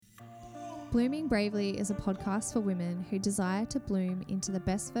Blooming Bravely is a podcast for women who desire to bloom into the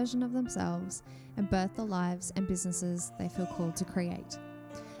best version of themselves and birth the lives and businesses they feel called to create.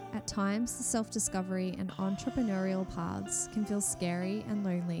 At times, the self-discovery and entrepreneurial paths can feel scary and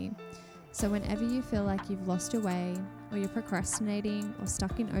lonely. So whenever you feel like you've lost your way, or you're procrastinating, or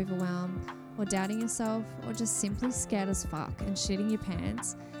stuck in overwhelm, or doubting yourself, or just simply scared as fuck and shitting your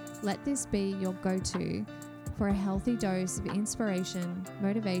pants, let this be your go-to for a healthy dose of inspiration,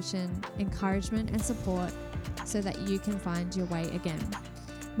 motivation, encouragement, and support so that you can find your way again.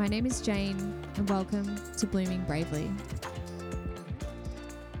 My name is Jane, and welcome to Blooming Bravely.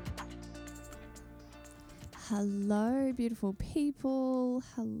 Hello, beautiful people.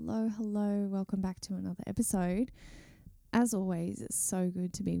 Hello. Welcome back to another episode. As always, it's so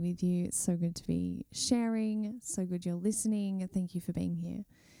good to be with you. It's so good to be sharing. It's so good you're listening. Thank you for being here.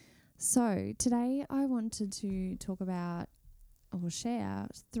 So today I wanted to talk about or share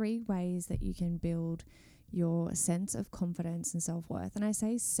 3 ways that you can build your sense of confidence and self-worth. And I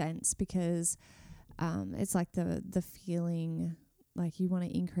say sense because it's like the feeling, like you want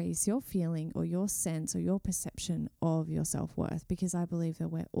to increase your feeling or your sense or your perception of your self-worth, because I believe that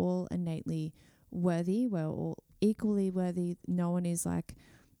we're all innately worthy. We're all equally worthy. No one is like,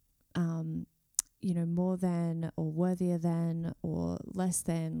 more than or worthier than or less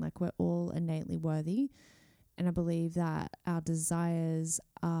than. Like, we're all innately worthy. And I believe that our desires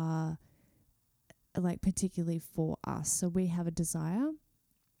are like particularly for us. So we have a desire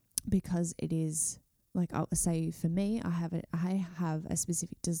because it is like, I'll say for me, I have a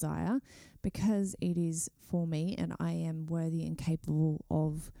specific desire because it is for me and I am worthy and capable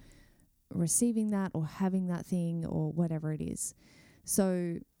of receiving that or having that thing or whatever it is.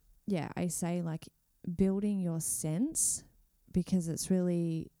 So yeah, I say like building your sense, because it's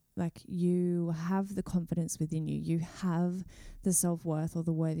really like you have the confidence within you. You have the self-worth or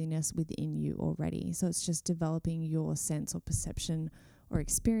the worthiness within you already. So it's just developing your sense or perception or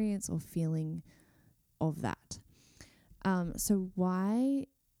experience or feeling of that. So why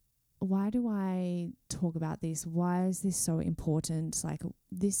do I talk about this? Why is this so important? Like,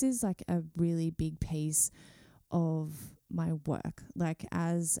 this is like a really big piece of my work, like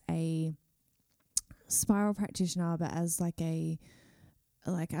as a spiral practitioner, but as I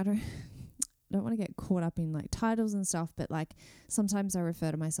don't want to get caught up in like titles and stuff, but like sometimes I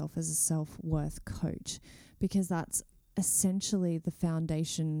refer to myself as a self-worth coach, because that's essentially the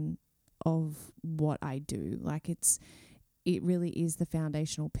foundation of what I do. Like it really is the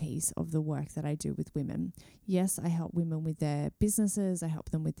foundational piece of the work that I do with women. Yes, I help women with their businesses. I help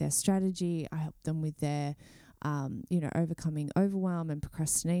them with their strategy. I help them with their, overcoming overwhelm and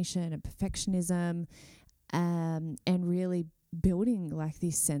procrastination and perfectionism, and really building like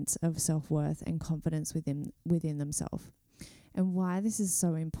this sense of self-worth and confidence within themselves. And why this is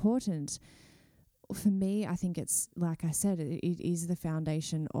so important for me, I think it's, like I said, it is the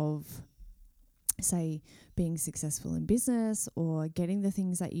foundation of, say, being successful in business or getting the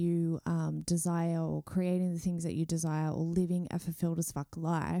things that you desire, or creating the things that you desire, or living a fulfilled as fuck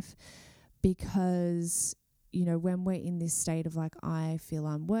life. Because, when we're in this state of like, I feel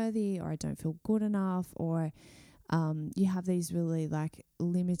unworthy, or I don't feel good enough, or you have these really like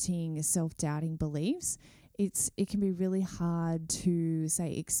limiting self-doubting beliefs, it can be really hard to,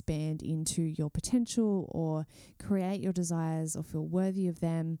 say, expand into your potential or create your desires or feel worthy of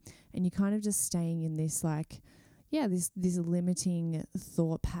them. And you're kind of just staying in this like, this limiting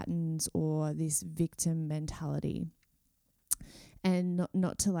thought patterns or this victim mentality. And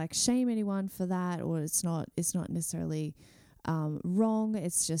not to like shame anyone for that, or it's not necessarily wrong.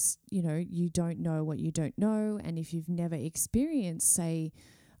 It's just, you don't know what you don't know. And if you've never experienced, say,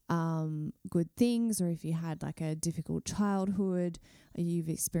 good things, or if you had like a difficult childhood, or you've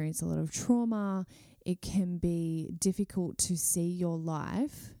experienced a lot of trauma, it can be difficult to see your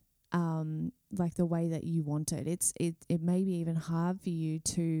life like the way that you want it. It may be even hard for you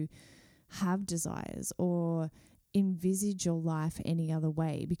to have desires or envisage your life any other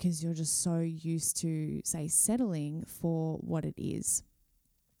way, because you're just so used to, say, settling for what it is.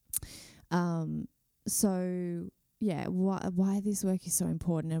 Why this work is so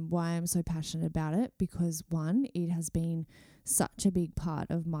important and why I'm so passionate about it, because one, it has been such a big part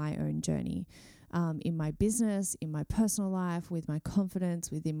of my own journey, in my business, in my personal life, with my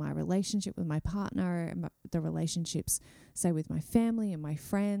confidence, within my relationship with my partner, the relationships, say, with my family and my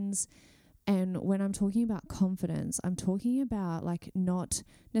friends. And when I'm talking about confidence, I'm talking about like not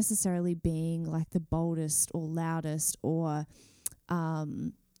necessarily being like the boldest or loudest or,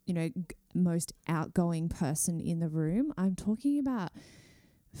 most outgoing person in the room. I'm talking about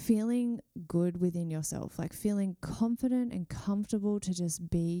feeling good within yourself, like feeling confident and comfortable to just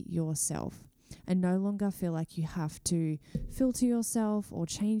be yourself and no longer feel like you have to filter yourself or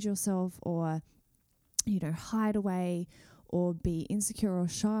change yourself or, hide away or be insecure or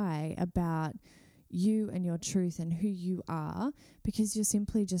shy about you and your truth and who you are, because you're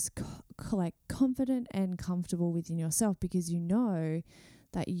simply just like confident and comfortable within yourself because you know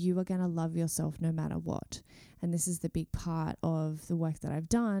that you are going to love yourself no matter what. And this is the big part of the work that I've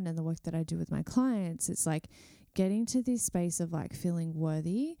done and the work that I do with my clients. It's like getting to this space of like feeling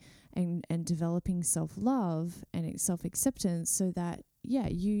worthy and developing self-love and self-acceptance so that,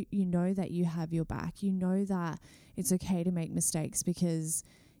 you know that you have your back. You know that it's okay to make mistakes because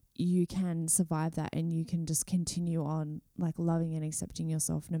you can survive that and you can just continue on like loving and accepting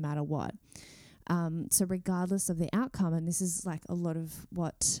yourself no matter what. So regardless of the outcome, and this is like a lot of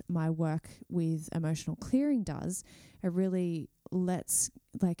what my work with emotional clearing does, it really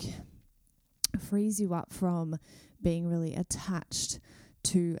frees you up from being really attached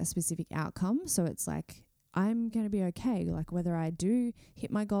to a specific outcome. So it's like, I'm going to be okay, like whether I do hit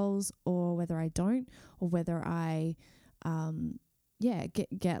my goals or whether I don't, or whether I,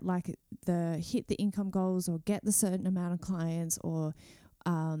 get like hit the income goals or get the certain amount of clients, or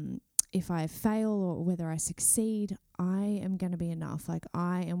if I fail or whether I succeed, I am going to be enough. Like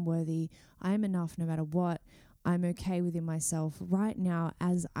I am worthy. I am enough no matter what. I'm okay within myself right now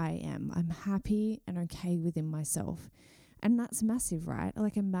as I am. I'm happy and okay within myself. And that's massive, right?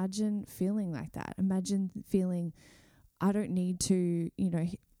 Like imagine feeling like that. Imagine feeling I don't need to,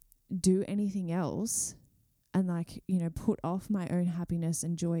 do anything else and put off my own happiness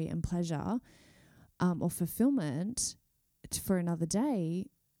and joy and pleasure or fulfillment for another day.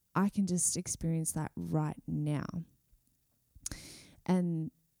 I can just experience that right now. And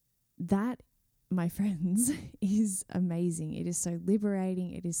that, my friends, is amazing. It is so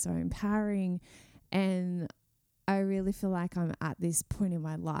liberating. It is so empowering. And I really feel like I'm at this point in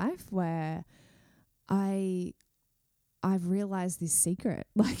my life where I've realized this secret.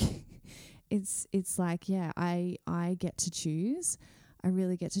 Like it's like, I get to choose. I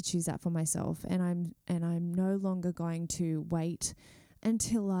really get to choose that for myself. And I'm no longer going to wait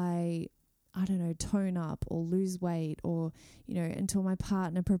until I don't know, tone up or lose weight or, until my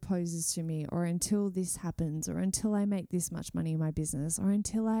partner proposes to me or until this happens or until I make this much money in my business or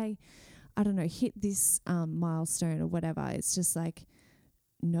until I don't know, hit this milestone or whatever. It's just like,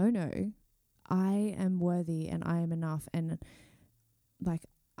 no, I am worthy and I am enough. And like,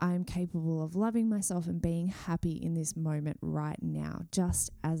 I'm capable of loving myself and being happy in this moment right now,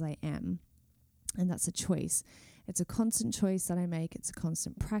 just as I am. And that's a choice. It's a constant choice that I make. It's a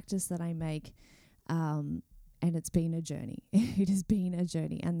constant practice that I make. And it's been a journey. It has been a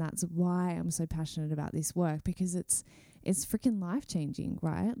journey. And that's why I'm so passionate about this work, because it's freaking life-changing,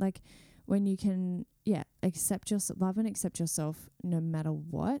 right? Like when you can, accept yourself, love and accept yourself no matter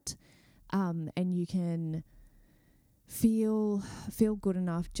what. And you can feel good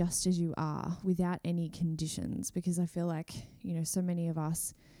enough just as you are without any conditions, because I feel like, so many of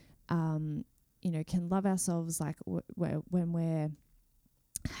us, can love ourselves like when we're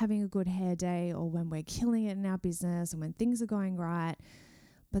having a good hair day or when we're killing it in our business and when things are going right.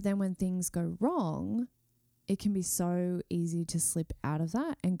 But then when things go wrong, it can be so easy to slip out of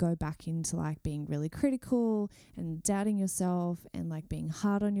that and go back into like being really critical and doubting yourself and like being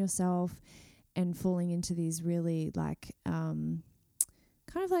hard on yourself and falling into these really like kind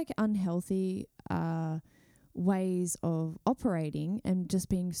of like unhealthy ways of operating and just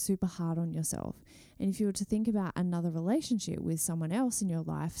being super hard on yourself. And if you were to think about another relationship with someone else in your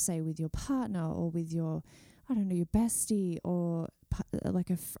life, say with your partner or with your, I don't know, your bestie or like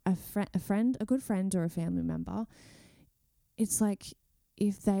a friend, a good friend or a family member, it's like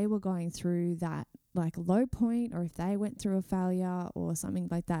if they were going through that like low point, or if they went through a failure or something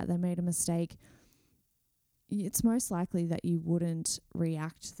like that, they made a mistake, it's most likely that you wouldn't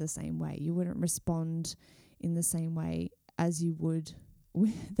react the same way. You wouldn't respond in the same way as you would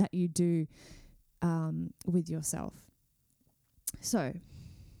that you do with yourself. So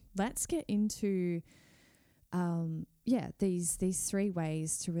let's get into these three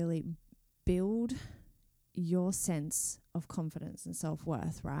ways to really build your sense of confidence and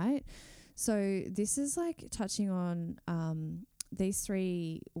self-worth, right? So this is like touching on these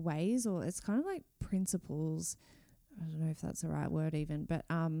three ways, or it's kind of like principles. I don't know if that's the right word even, but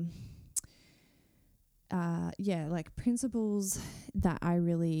like principles that I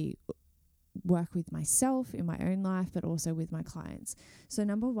really work with myself in my own life, but also with my clients. So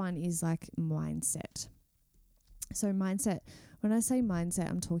number one is like mindset. So mindset, when I say mindset,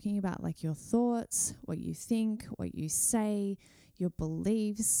 I'm talking about like your thoughts, what you think, what you say, your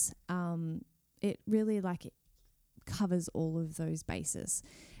beliefs. It really it covers all of those bases.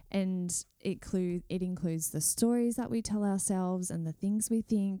 And it includes the stories that we tell ourselves and the things we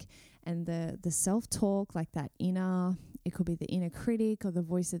think and the self-talk, like that inner, it could be the inner critic or the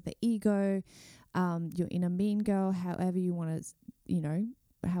voice of the ego, your inner mean girl, however you want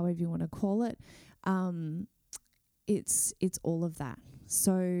to call it. It's all of that.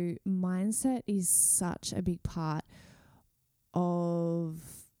 So mindset is such a big part of,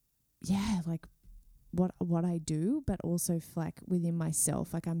 what I do, but also within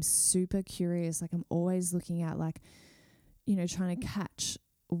myself. I'm super curious. I'm always looking at trying to catch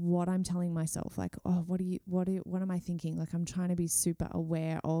what I'm telling myself. What am I thinking? I'm trying to be super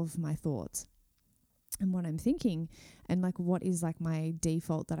aware of my thoughts and what I'm thinking, and what is my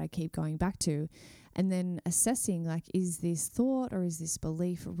default that I keep going back to, and then assessing is this thought or is this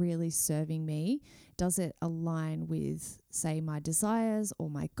belief really serving me? Does it align with, say, my desires or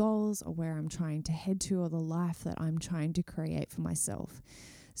my goals or where I'm trying to head to or the life that I'm trying to create for myself?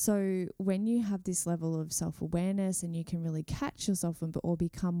 So when you have this level of self-awareness and you can really catch yourself or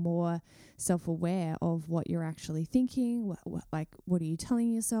become more self-aware of what you're actually thinking, what are you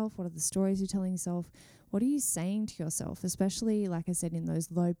telling yourself? What are the stories you're telling yourself? What are you saying to yourself? Especially, like I said, in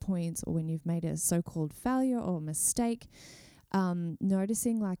those low points or when you've made a so-called failure or mistake,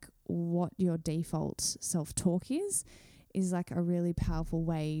 noticing what your default self-talk is a really powerful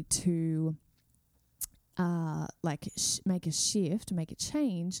way to make a shift, make a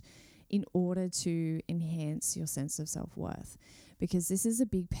change in order to enhance your sense of self-worth. Because this is a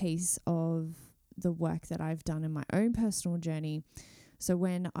big piece of the work that I've done in my own personal journey. So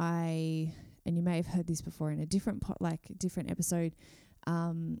when and you may have heard this before in a different episode,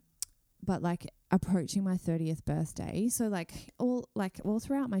 but approaching my 30th birthday. So all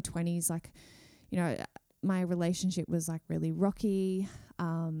throughout my 20s, my relationship was really rocky,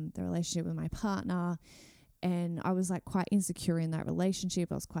 the relationship with my partner, and I was quite insecure in that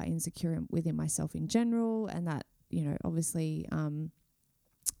relationship. I was quite insecure within myself in general, and that, obviously,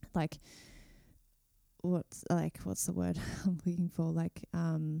 what's the word I'm looking for?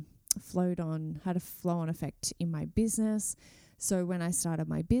 Had a flow-on effect in my business. So when I started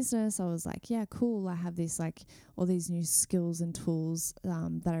my business, I was yeah, cool. I have this all these new skills and tools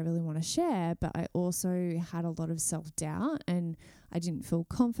that I really want to share, but I also had a lot of self-doubt and I didn't feel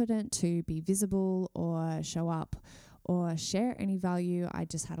confident to be visible or show up or share any value. I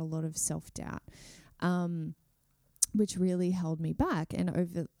just had a lot of self-doubt, which really held me back. And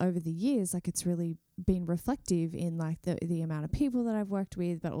over the years, it's really been reflective in the amount of people that I've worked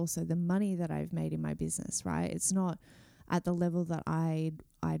with, but also the money that I've made in my business, right? It's not at the level that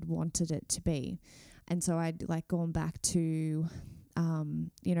I'd wanted it to be. And so I'd gone back to,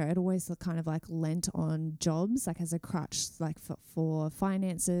 I'd always kind of lent on jobs, as a crutch, for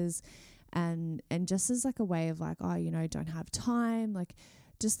finances and just as a way of don't have time,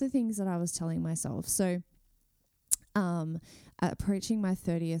 just the things that I was telling myself. So, approaching my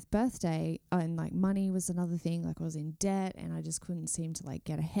 30th birthday, and money was another thing. I was in debt and I just couldn't seem to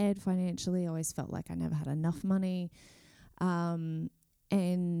get ahead financially. I always felt I never had enough money.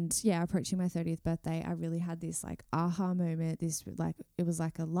 Approaching my 30th birthday, I really had this aha moment. This it was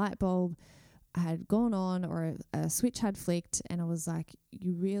a light bulb had gone on, or a switch had flicked, and I was I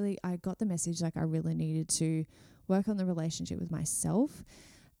got the message I really needed to work on the relationship with myself.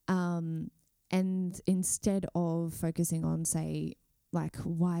 And instead of focusing on, say,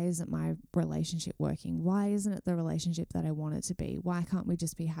 why isn't my relationship working? Why isn't it the relationship that I want it to be? Why can't we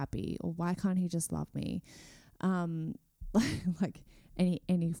just be happy? Or why can't he just love me? And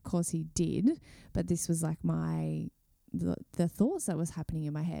of course he did, but this was the thoughts that was happening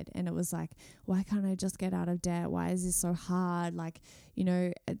in my head. And it was why can't I just get out of debt? Why is this so hard?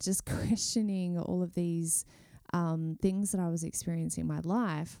 Just questioning all of these things that I was experiencing in my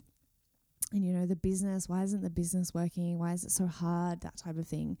life. And, the business, why isn't the business working? Why is it so hard? That type of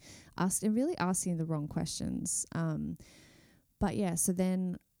thing. Really asking the wrong questions. So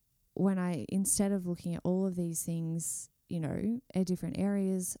then instead of looking at all of these things, at different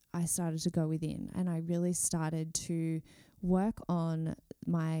areas, I started to go within and I really started to work on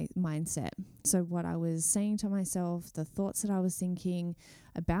my mindset. So what I was saying to myself, the thoughts that I was thinking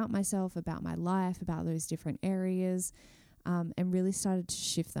about myself, about my life, about those different areas, and really started to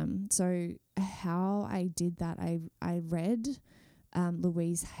shift them. So how I did that, I read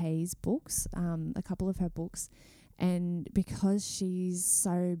Louise Hay's books, a couple of her books, and because she's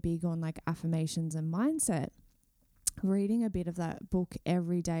so big on affirmations and mindset, reading a bit of that book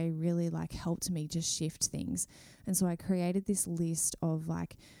every day really helped me just shift things. And so I created this list of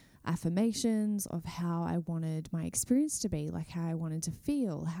affirmations of how I wanted my experience to be, like how I wanted to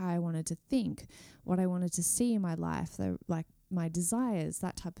feel, how I wanted to think, what I wanted to see in my life, like my desires,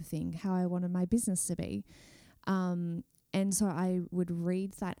 that type of thing, how I wanted my business to be. And so I would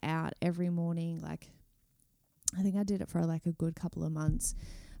read that out every morning. Like, I think I did it for like a good couple of months.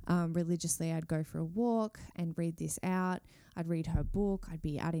 Religiously, I'd go for a walk and read this out. I'd read her book. I'd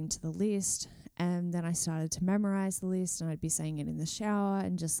be adding to the list. And then I started to memorize the list, and I'd be saying it in the shower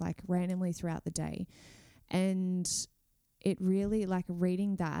and just like randomly throughout the day. And it really, like,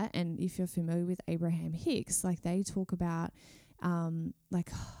 reading that, and if you're familiar with Abraham Hicks, like, they talk about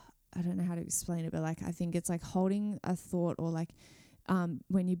like, I don't know how to explain it, but like, I think it's like holding a thought, or like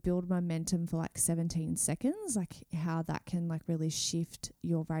when you build momentum for like 17 seconds, like how that can like really shift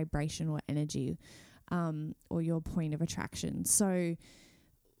your vibration or energy, or your point of attraction. So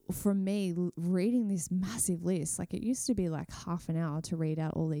for me, reading this massive list, like, it used to be like half an hour to read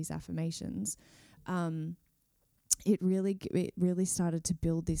out all these affirmations. It really started to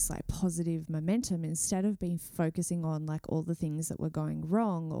build this like positive momentum, instead of focusing on like all the things that were going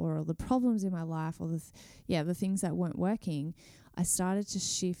wrong, or all the problems in my life, or the things that weren't working. I started to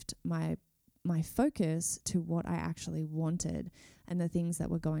shift my focus to what I actually wanted, and the things that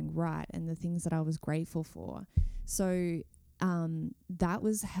were going right, and the things that I was grateful for. So that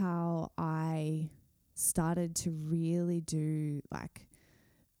was how I started to really do like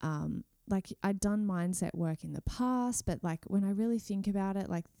I'd done mindset work in the past, but like when I really think about it,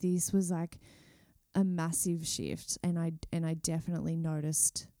 like this was like a massive shift, and I definitely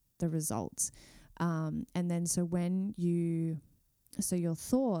noticed the results. And then your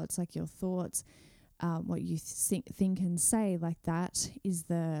thoughts, what you think and say, like that is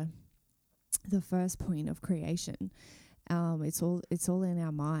the first point of creation. It's all in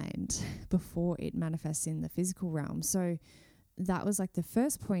our mind before it manifests in the physical realm. So that was like the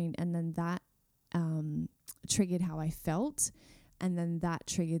first point, and then that triggered how I felt, and then that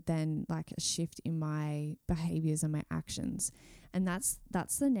triggered then like a shift in my behaviors and my actions. And that's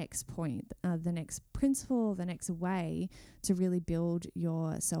the next point, the next principle, the next way to really build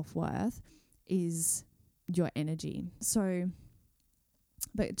your self-worth is your energy. So,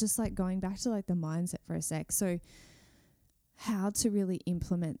 but just like going back to like the mindset for a sec. So how to really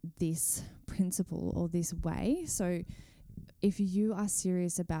implement this principle or this way. So if you are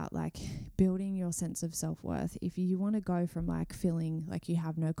serious about like building your sense of self-worth, if you want to go from like feeling like you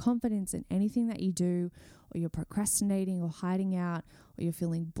have no confidence in anything that you do, or you're procrastinating or hiding out, or you're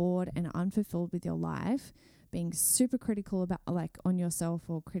feeling bored and unfulfilled with your life, being super critical about like on yourself,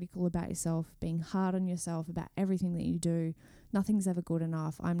 or critical about yourself, being hard on yourself about everything that you do, nothing's ever good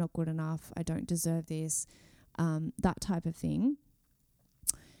enough, I'm not good enough, I don't deserve this, that type of thing.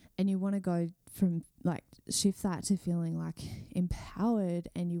 And you want to go from like shift that to feeling like empowered,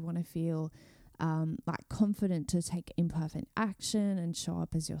 and you want to feel like confident to take imperfect action and show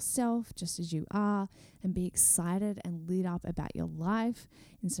up as yourself, just as you are, and be excited and lit up about your life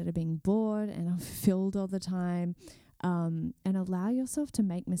instead of being bored and unfulfilled all the time, and allow yourself to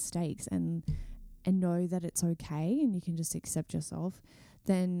make mistakes and know that it's okay and you can just accept yourself.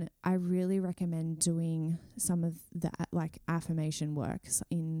 Then I really recommend doing some of the like affirmation work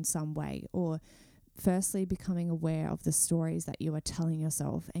in some way, or firstly becoming aware of the stories that you are telling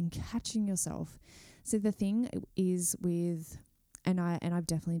yourself and catching yourself. So the thing is with, and I've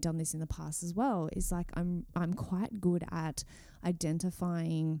definitely done this in the past as well, is like I'm quite good at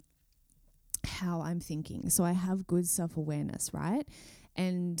identifying how I'm thinking. So I have good self-awareness, right?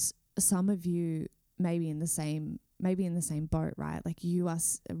 And some of you maybe in the same boat, right? Like you are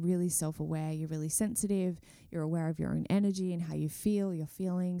really self-aware, you're really sensitive, you're aware of your own energy and how you feel, your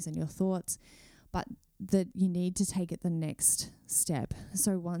feelings and your thoughts, but that you need to take it the next step.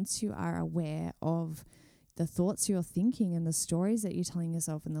 So once you are aware of the thoughts you're thinking and the stories that you're telling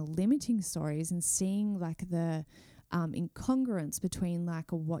yourself and the limiting stories, and seeing like the incongruence between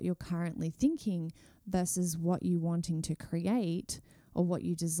like what you're currently thinking versus what you're wanting to create or what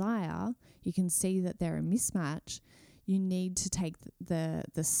you desire, you can see that they're a mismatch. You need to take the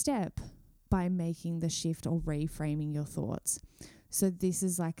step by making the shift or reframing your thoughts. So this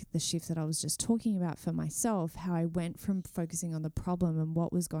is like the shift that I was just talking about for myself, how I went from focusing on the problem and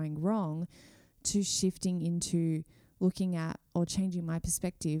what was going wrong to shifting into looking at or changing my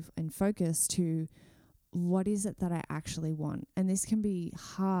perspective and focus to what is it that I actually want. And this can be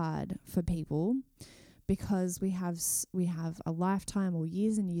hard for people because we have a lifetime or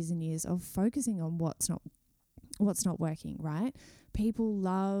years and years and years of focusing on what's not working, right? People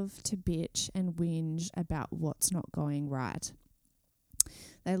love to bitch and whinge about what's not going right.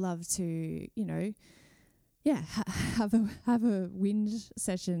 They love to, have a whinge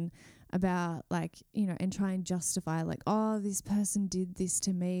session about like, you know, and try and justify like, oh, this person did this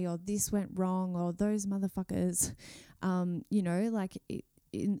to me, or this went wrong, or those motherfuckers, you know, like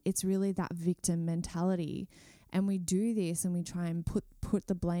it's really that victim mentality. And we do this and we try and put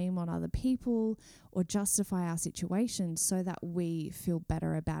the blame on other people or justify our situation so that we feel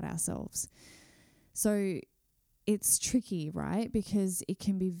better about ourselves. So it's tricky, right? Because it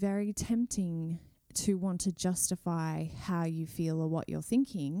can be very tempting to want to justify how you feel or what you're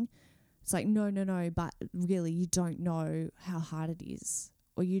thinking. It's like, no, but really you don't know how hard it is,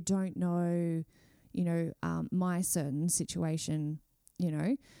 or you don't know, you know, my certain situation, you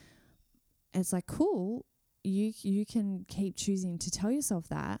know. It's like, cool, you can keep choosing to tell yourself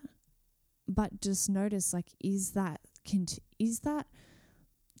that, but just notice, like, is that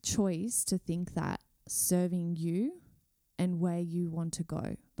choice to think that serving you and where you want to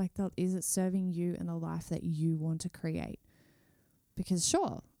go? Like, is it serving you and the life that you want to create? Because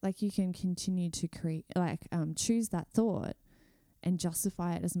sure, like, you can continue to create, like, choose that thought and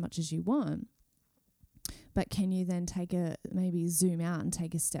justify it as much as you want. But can you then maybe zoom out and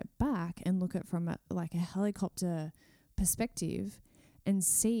take a step back and look at from a helicopter perspective and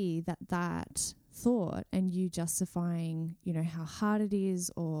see that thought and you justifying, you know, how hard it is,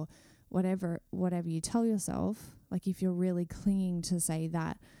 or whatever you tell yourself, like if you're really clinging to say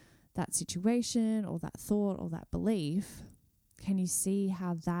that situation or that thought or that belief, can you see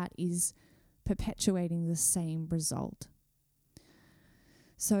how that is perpetuating the same result?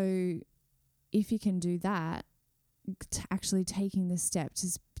 So if you can do that, actually taking the step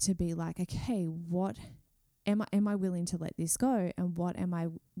to be like, okay, what am I willing to let this go, and what am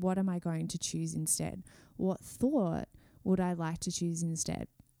I going to choose instead? What thought would I like to choose instead?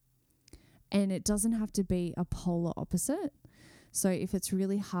 And it doesn't have to be a polar opposite. So if it's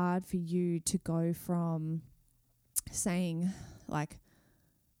really hard for you to go from saying like,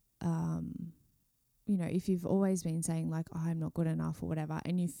 you know, if you've always been saying like, oh, I'm not good enough or whatever,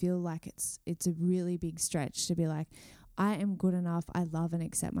 and you feel like it's a really big stretch to be like, I am good enough, I love and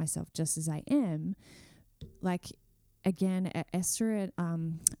accept myself just as I am. Like, again,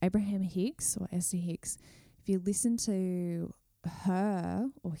 Abraham Hicks, or Esther Hicks, if you listen to her,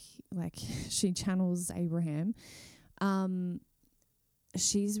 or like she channels Abraham,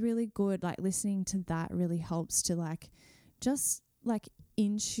 she's really good. Like, listening to that really helps to like just like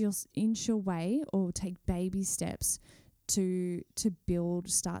inch your way, or take baby steps to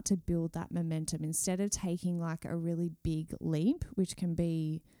start to build that momentum, instead of taking like a really big leap, which can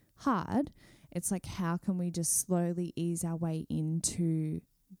be hard. It's like, how can we just slowly ease our way into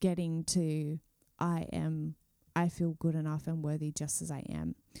getting to I feel good enough and worthy just as I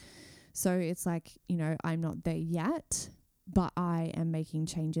am. So it's like, you know, I'm not there yet, but I am making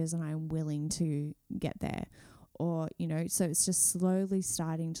changes and I'm willing to get there. Or, you know, so it's just slowly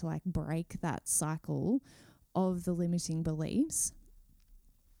starting to like break that cycle of the limiting beliefs,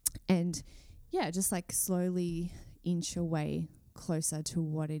 and yeah, just like slowly inch your way closer to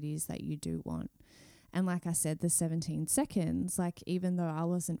what it is that you do want. And like I said, the 17 seconds, like, even though I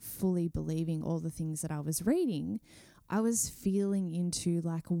wasn't fully believing all the things that I was reading, I was feeling into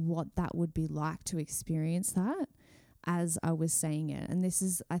like what that would be like to experience that as I was saying it. And this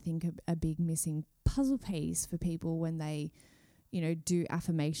is, I think, a big missing puzzle piece for people when they, you know, do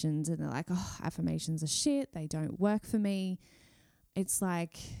affirmations and they're like, oh, affirmations are shit, they don't work for me. It's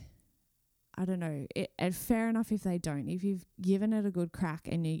like, I don't know, and fair enough if they don't. If you've given it a good crack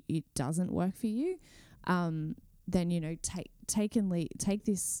and it doesn't work for you, then, you know, take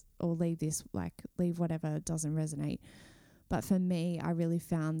this or leave this, like leave whatever doesn't resonate. But for me, I really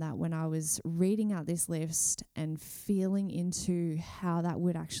found that when I was reading out this list and feeling into how that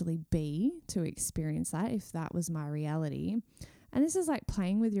would actually be to experience that, if that was my reality. And this is like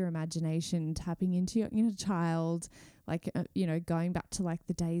playing with your imagination, tapping into your inner child, like, you know, going back to like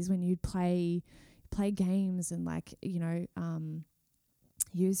the days when you'd play games and like, you know,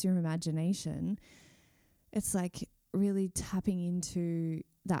 use your imagination. It's like really tapping into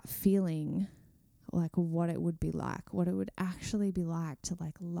that feeling, like what it would be like, what it would actually be like to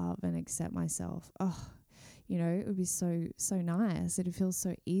like love and accept myself. Oh, you know, it would be so nice. It would feel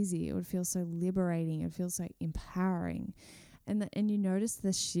so easy. It would feel so liberating. It would feel so empowering. And you notice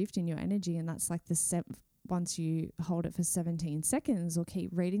the shift in your energy, and that's like once you hold it for 17 seconds or keep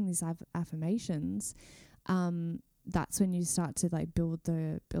reading these affirmations, that's when you start to like build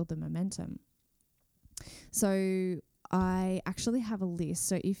the momentum. So I actually have a list.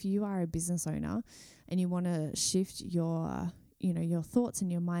 So if you are a business owner and you want to shift your, you know, your thoughts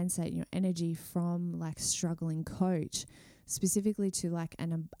and your mindset and your energy from like struggling coach specifically to like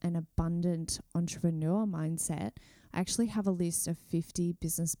an abundant entrepreneur mindset, I actually have a list of 50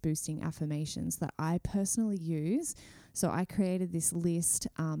 business boosting affirmations that I personally use. So I created this list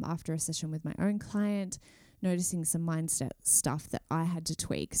after a session with my own client, noticing some mindset stuff that I had to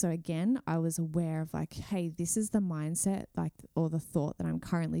tweak. So again, I was aware of like, hey, this is the mindset, like, or the thought that I'm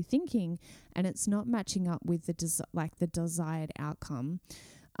currently thinking, and it's not matching up with the desired outcome.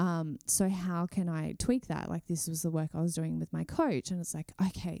 So how can I tweak that? Like, this was the work I was doing with my coach, and it's like,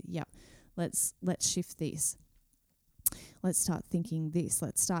 okay, yeah, let's shift this. Let's start thinking this.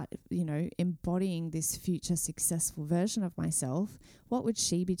 Let's start, embodying this future successful version of myself. What would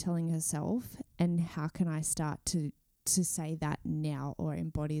she be telling herself? And how can I start to say that now, or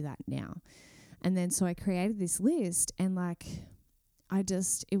embody that now? And then so I created this list, and like,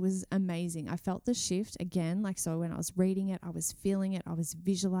 it was amazing. I felt the shift again. Like, so when I was reading it, I was feeling it, I was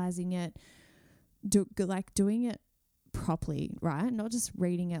visualizing it, doing it properly, right? Not just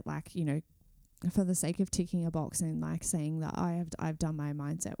reading it like, for the sake of ticking a box and like saying that I've done my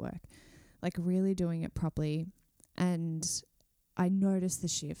mindset work, like really doing it properly. And I noticed the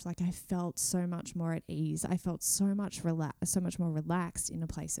shift. Like, I felt so much more at ease. I felt so much more relaxed, in a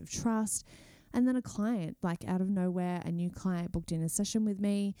place of trust. And then a client, like out of nowhere, a new client booked in a session with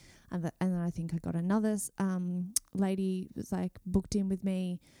me. And then I think I got another lady was like booked in with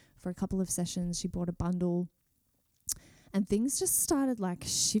me for a couple of sessions. She bought a bundle. And things just started like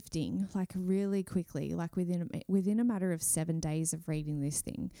shifting like really quickly, like within a matter of 7 days of reading this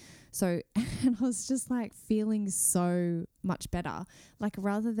thing. So, and I was just like feeling so much better, like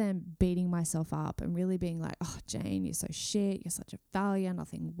rather than beating myself up and really being like, oh, Jane, you're so shit. You're such a failure.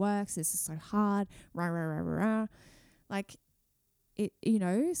 Nothing works. This is so hard. Rah, rah, rah, rah, rah. Like it,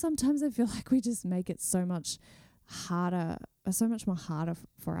 sometimes I feel like we just make it so much more harder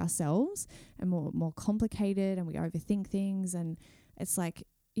for ourselves, and more complicated, and we overthink things. And it's like,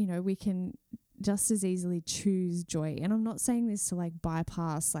 we can just as easily choose joy. And I'm not saying this to like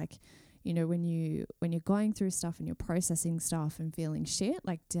bypass, like, when you're going through stuff and you're processing stuff and feeling shit,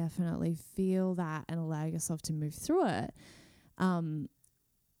 like definitely feel that and allow yourself to move through it.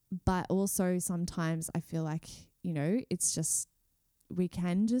 But also sometimes I feel like, it's just, we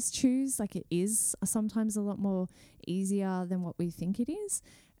can just choose. Like, it is sometimes a lot more easier than what we think it is.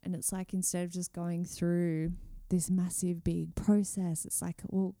 And it's like, instead of just going through this massive big process, it's like,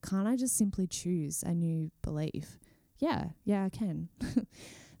 well, can't I just simply choose a new belief? Yeah, I can.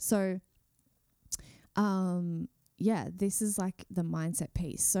 So, this is like the mindset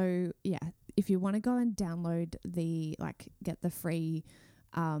piece. So yeah, if you want to go and download get the free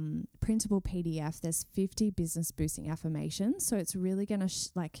printable PDF, there's 50 business boosting affirmations. So it's really going to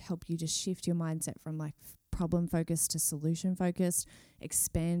help you to shift your mindset from like problem focused to solution focused,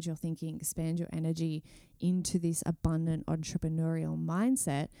 expand your thinking, expand your energy into this abundant entrepreneurial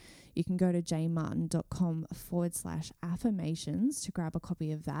mindset. You can go to janemartin.com/affirmations to grab a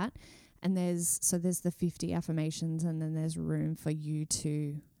copy of that. And there's the 50 affirmations, and then there's room for you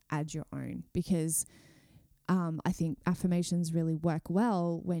to add your own, because I think affirmations really work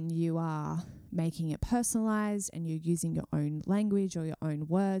well when you are making it personalized and you're using your own language or your own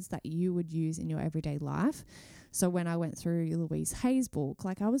words that you would use in your everyday life. So when I went through Louise Hay's book,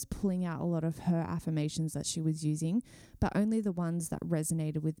 like I was pulling out a lot of her affirmations that she was using, but only the ones that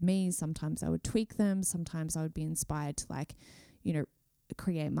resonated with me. Sometimes I would tweak them. Sometimes I would be inspired to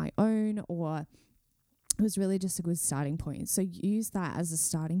create my own, or it was really just a good starting point. So use that as a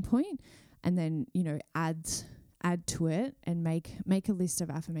starting point. And then, add to it and make a list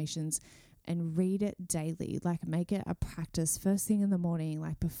of affirmations and read it daily. Like, make it a practice first thing in the morning,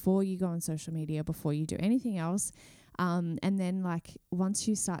 like before you go on social media, before you do anything else. And then once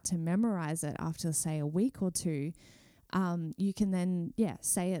you start to memorize it after, say, a week or two, you can then,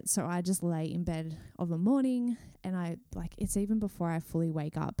 say it. So I just lay in bed of a morning, and it's even before I fully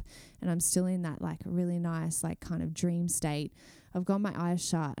wake up, and I'm still in that really nice, kind of dream state. I've got my eyes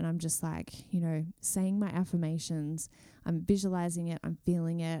shut and I'm just saying my affirmations. I'm visualizing it. I'm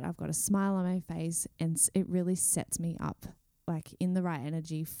feeling it. I've got a smile on my face, and it really sets me up in the right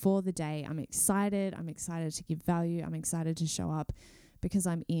energy for the day. I'm excited. I'm excited to give value. I'm excited to show up because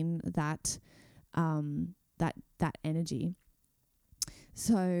I'm in that, that energy.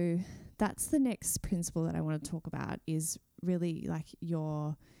 So that's the next principle that I want to talk about, is really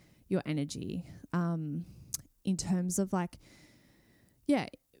your energy, in terms of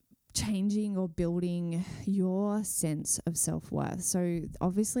changing or building your sense of self-worth. So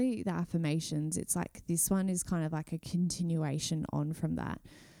obviously the affirmations, it's this one is kind of like a continuation on from that.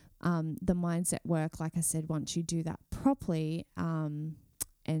 The mindset work, like I said, once you do that properly, and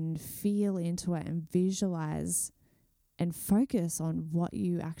feel into it and visualize and focus on what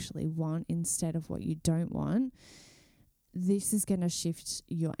you actually want instead of what you don't want, this is going to shift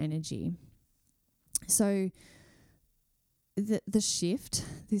your energy. So the shift,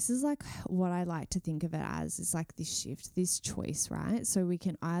 this is like what I like to think of it as, is like this shift, this choice, right? So we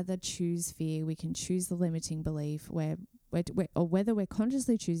can either choose fear, we can choose the limiting belief, or whether we're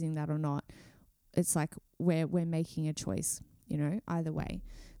consciously choosing that or not, it's like we're making a choice, either way,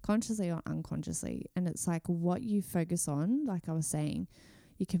 consciously or unconsciously. And it's like what you focus on, like I was saying,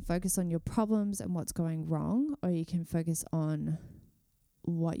 you can focus on your problems and what's going wrong, or you can focus on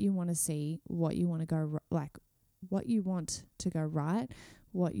what you want to see, what you want to go, what you want to go right,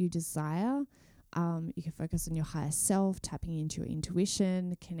 what you desire. You can focus on your higher self, tapping into your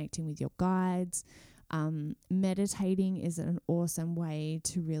intuition, connecting with your guides. Meditating is an awesome way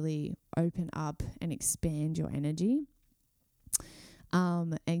to really open up and expand your energy,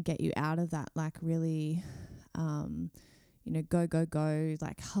 and get you out of that like really, go,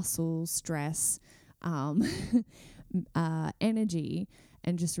 like hustle, stress, energy,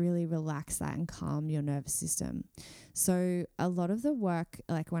 and just really relax that and calm your nervous system. So a lot of the work,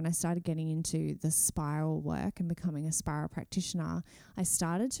 like when I started getting into the spiral work and becoming a spiral practitioner, I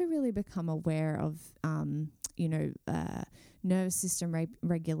started to really become aware of, nervous system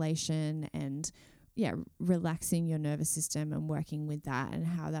regulation and relaxing your nervous system and working with that, and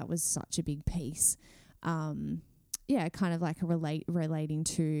how that was such a big piece. Kind of like relating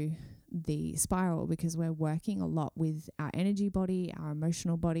to the spiral, because we're working a lot with our energy body, our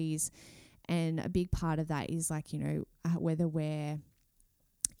emotional bodies, and a big part of that is like, whether we're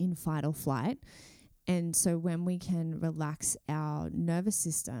in fight or flight. And so when we can relax our nervous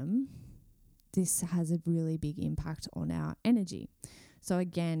system, this has a really big impact on our energy. So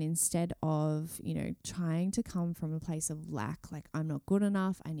again, instead of, trying to come from a place of lack, like I'm not good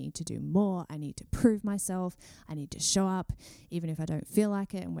enough, I need to do more, I need to prove myself, I need to show up, even if I don't feel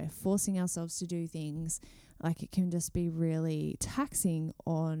like it, and we're forcing ourselves to do things, like it can just be really taxing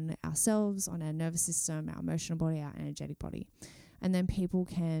on ourselves, on our nervous system, our emotional body, our energetic body. And then people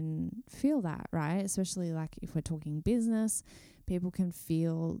can feel that, right? Especially like if we're talking business, people can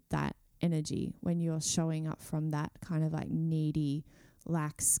feel that energy when you're showing up from that kind of like needy,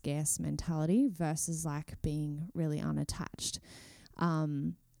 lack, scarce mentality versus like being really unattached,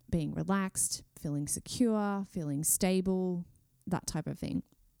 being relaxed, feeling secure, feeling stable, that type of thing.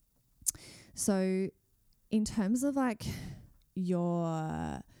 So in terms of like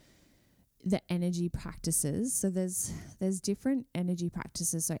the energy practices, so there's different energy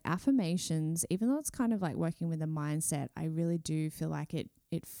practices. So affirmations, even though it's kind of like working with a mindset, I really do feel like it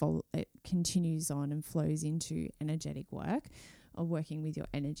continues on and flows into energetic work, or working with your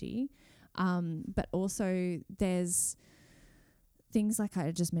energy. But also there's things like I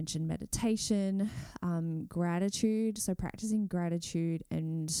just mentioned, meditation, gratitude. So practicing gratitude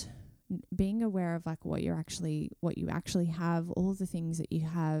and being aware of like what you actually have, all the things that you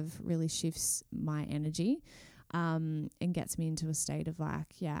have, really shifts my energy, and gets me into a state of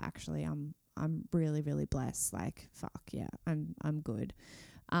like, actually I'm really, really blessed. Like, fuck yeah, I'm good.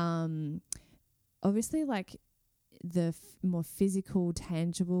 Obviously like the more physical,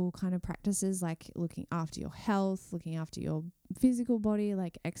 tangible kind of practices, like looking after your health, looking after your physical body,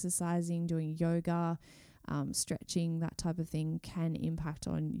 like exercising, doing yoga, stretching, that type of thing can impact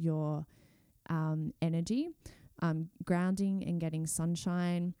on your energy. Grounding and getting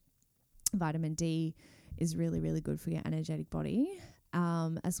sunshine, vitamin D is really, really good for your energetic body,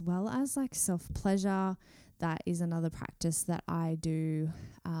 as well as like self-pleasure. That is another practice that I do,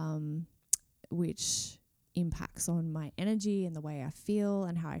 which impacts on my energy and the way I feel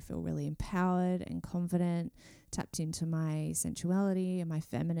and how I feel really empowered and confident, tapped into my sensuality and my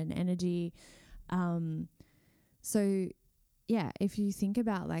feminine energy. So if you think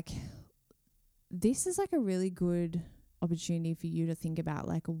about like, this is like a really good opportunity for you to think about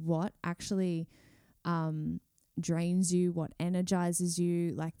like what actually drains you, what energizes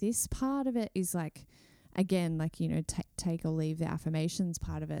you. Like this part of it is like, again, like, take or leave the affirmations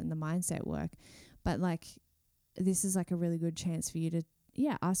part of it and the mindset work. But like, this is like a really good chance for you to,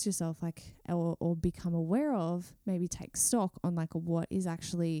 ask yourself like, or become aware of, maybe take stock on like what is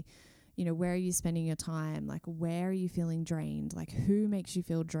actually, where are you spending your time? Like, where are you feeling drained? Like, who makes you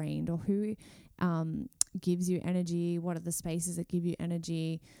feel drained, or who gives you energy? What are the spaces that give you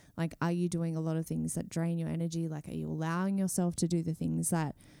energy? Like, are you doing a lot of things that drain your energy? Like, are you allowing yourself to do the things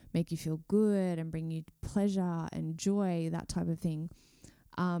that make you feel good and bring you pleasure and joy, that type of thing?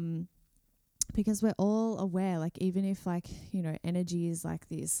 Because we're all aware, like, even if like, energy is like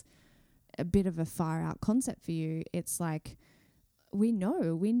this, a bit of a far out concept for you, it's like we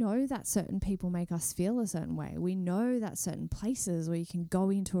know that certain people make us feel a certain way. We know that certain places where you can go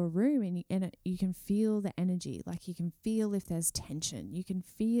into a room you can feel the energy. Like you can feel if there's tension. You can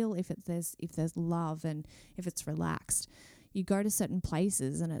feel if there's love and if it's relaxed. You go to certain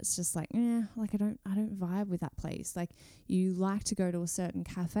places and it's just like, like I don't vibe with that place. Like you like to go to a certain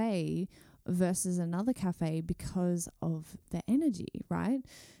cafe versus another cafe because of the energy, right?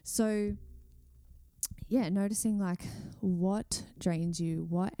 So yeah, noticing like what drains you,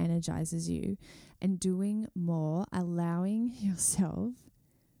 what energizes you, and doing more, allowing yourself,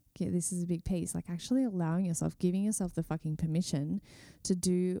 okay, this is a big piece, like actually allowing yourself, giving yourself the fucking permission to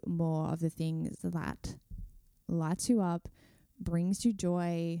do more of the things that lights you up, brings you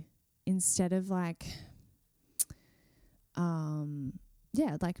joy, instead of like,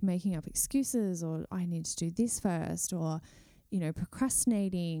 like making up excuses or I need to do this first or,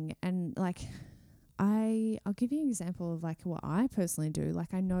 procrastinating. And like, I'll give you an example of like what I personally do.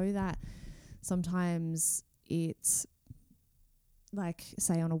 Like I know that sometimes it's like,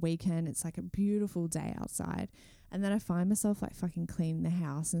 say on a weekend, it's like a beautiful day outside. And then I find myself like fucking cleaning the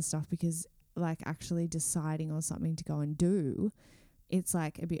house and stuff because like actually deciding on something to go and do, it's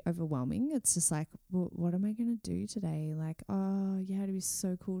like a bit overwhelming. It's just like, well, what am I going to do today? Like, oh yeah, it'd be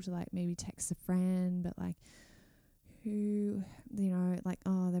so cool to like maybe text a friend, but like who, like,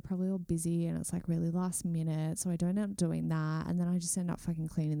 oh, they're probably all busy and it's like really last minute. So I don't end up doing that. And then I just end up fucking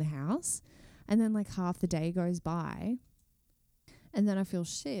cleaning the house. And then like half the day goes by. And then I feel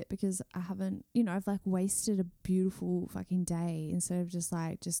shit because I haven't, I've like wasted a beautiful fucking day instead of just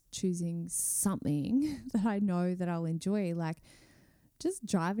choosing something that I know that I'll enjoy. Like just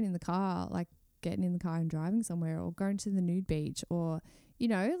driving in the car, like getting in the car and driving somewhere or going to the nude beach or,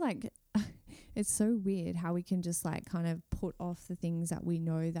 like it's so weird how we can just like kind of put off the things that we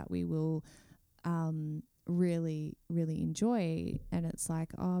know that we will really, really enjoy. And it's like,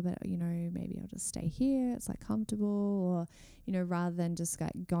 oh, but maybe I'll just stay here. It's like comfortable or, rather than just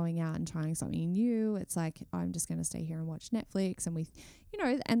like going out and trying something new, it's like, I'm just going to stay here and watch Netflix. And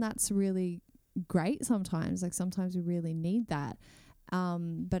and that's really great sometimes. Like sometimes we really need that.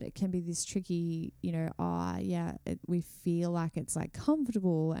 But it can be this tricky, we feel like it's like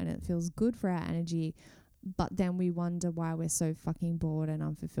comfortable and it feels good for our energy, but then we wonder why we're so fucking bored and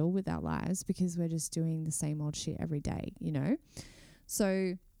unfulfilled with our lives because we're just doing the same old shit every day,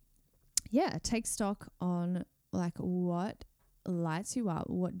 So yeah, take stock on like what lights you up,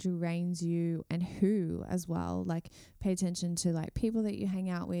 what drains you, and who as well. Like pay attention to like people that you hang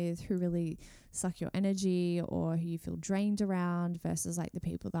out with who really suck your energy or who you feel drained around versus like the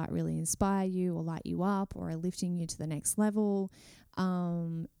people that really inspire you or light you up or are lifting you to the next level.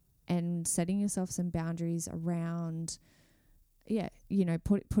 And setting yourself some boundaries around,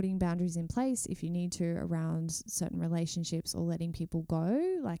 putting boundaries in place if you need to around certain relationships or letting people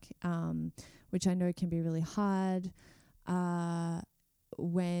go, like, which I know can be really hard.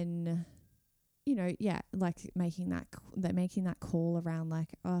 When, like making that call around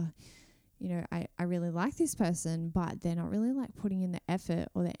like, oh, I really like this person, but they're not really like putting in the effort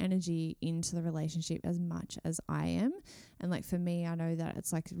or the energy into the relationship as much as I am. And like for me, I know that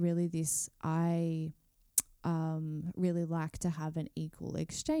it's like really this, I really like to have an equal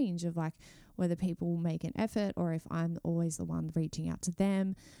exchange of like whether people make an effort or if I'm always the one reaching out to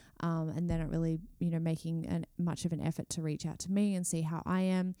them, and they're not really, making much of an effort to reach out to me and see how I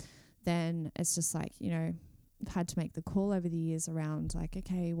am, then it's just like, I've had to make the call over the years around like,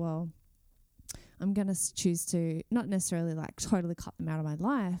 okay, well, I'm going to choose to not necessarily like totally cut them out of my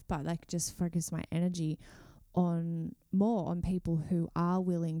life, but like just focus my energy on people who are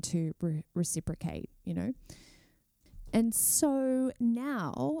willing to reciprocate, And so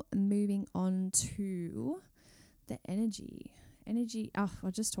now moving on to the energy,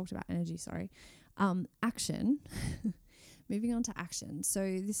 I just talked about energy, sorry. Action, moving on to action.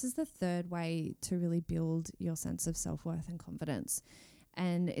 So this is the third way to really build your sense of self-worth and confidence.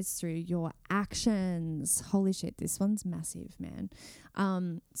 And it's through your actions. Holy shit, this one's massive, man.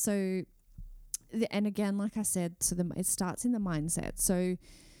 And again, like I said, it starts in the mindset. So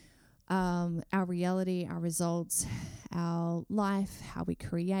our reality, our results, our life, how we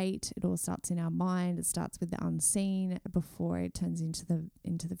create, it all starts in our mind. It starts with the unseen before it turns into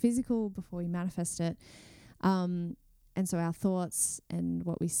the physical, before we manifest it. And so our thoughts and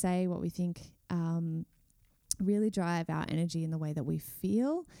what we say, what we think, really drive our energy in the way that we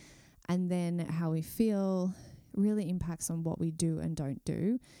feel, and then how we feel really impacts on what we do and don't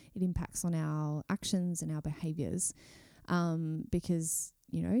do. It impacts on our actions and our behaviors, because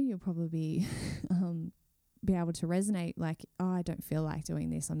you'll probably be be able to resonate, like, oh, I don't feel like doing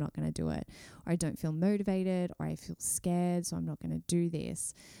this, I'm not going to do it. Or I don't feel motivated, or I feel scared, so I'm not going to do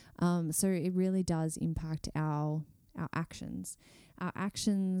this. So it really does impact our actions. Our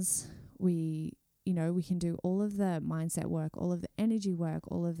actions, we can do all of the mindset work, all of the energy work,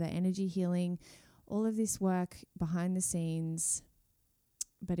 all of the energy healing, all of this work behind the scenes.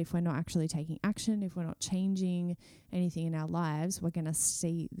 But if we're not actually taking action, if we're not changing anything in our lives, we're going to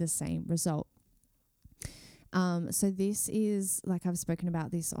see the same result. So this is, like, I've spoken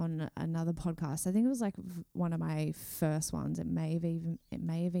about this on another podcast. I think it was like one of my first ones. It may have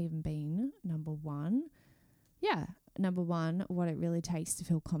even been number one. Yeah, number one, what it really takes to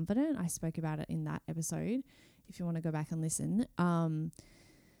feel confident. I spoke about it in that episode. If you want to go back and listen,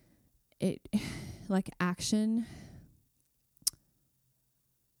 it like action.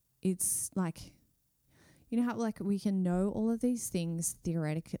 It's like, you know how like we can know all of these things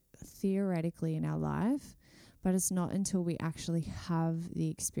theoretically in our life, but it's not until we actually have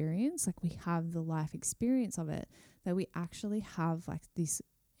the experience, like we have the life experience of it, that we actually have like this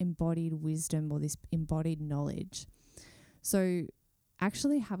embodied wisdom or this embodied knowledge. So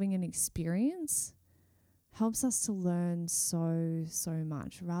actually having an experience helps us to learn so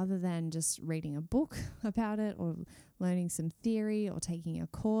much, rather than just reading a book about it or learning some theory or taking a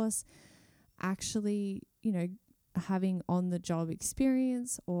course. Actually, having on the job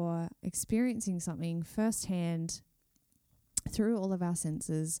experience or experiencing something firsthand through all of our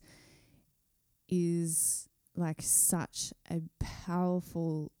senses is like such a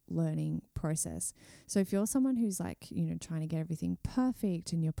powerful learning process. So if you're someone who's like, trying to get everything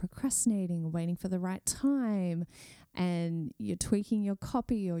perfect and you're procrastinating, waiting for the right time, and you're tweaking your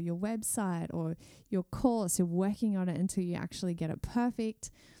copy or your website or your course, you're working on it until you actually get it perfect,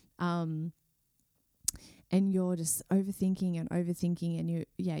 and you're just overthinking and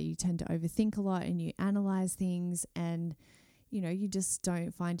you tend to overthink a lot and you analyze things, and you just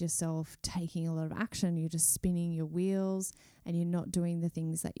don't find yourself taking a lot of action. You're just spinning your wheels and you're not doing the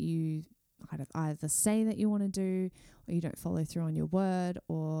things that you either say that you want to do, or you don't follow through on your word,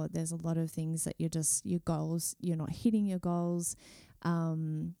 or there's a lot of things that your goals, you're not hitting your goals.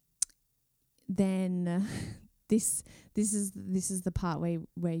 Then this is the part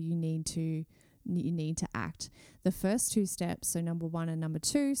where you need to act. The first two steps, so number 1 and number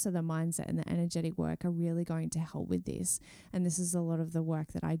 2, so the mindset and the energetic work, are really going to help with this. And this is a lot of the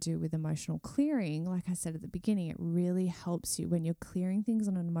work that I do with emotional clearing. Like I said at the beginning, it really helps you when you're clearing things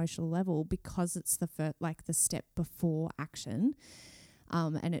on an emotional level, because it's the step before action.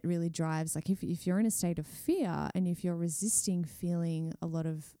 And it really drives, like if you're in a state of fear and if you're resisting feeling a lot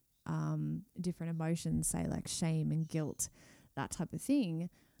of different emotions, say like shame and guilt, that type of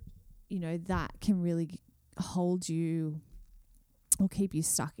thing, that can really hold you or keep you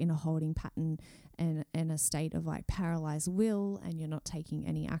stuck in a holding pattern and a state of like paralyzed will, and you're not taking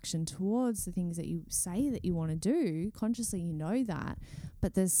any action towards the things that you say that you want to do. Consciously, that,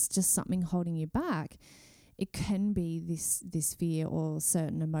 but there's just something holding you back. It can be this fear or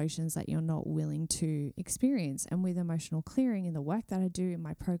certain emotions that you're not willing to experience. And with emotional clearing, in the work that I do in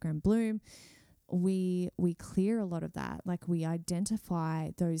my program Bloom, we clear a lot of that. Like we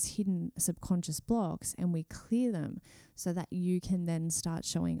identify those hidden subconscious blocks and we clear them so that you can then start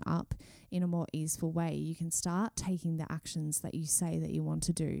showing up in a more easeful way. You can start taking the actions that you say that you want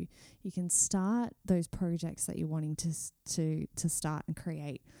to do. You can start those projects that you're wanting to start and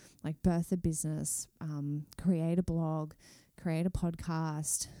create, like birth a business, create a blog, create a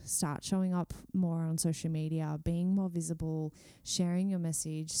podcast, start showing up more on social media, being more visible, sharing your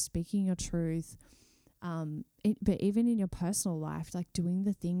message, speaking your truth. But even in your personal life, like doing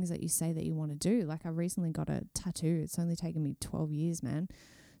the things that you say that you want to do. Like I recently got a tattoo. It's only taken me 12 years, man,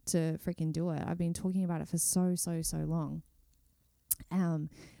 to freaking do it. I've been talking about it for so long.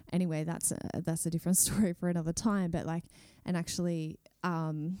 Anyway, that's a different story for another time. But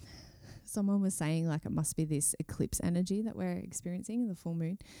someone was saying like it must be this eclipse energy that we're experiencing, the full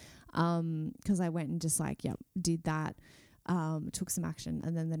moon. Because I went and just did that, took some action,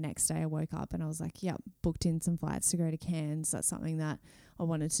 and then the next day I woke up and I was like, booked in some flights to go to Cairns. That's something that I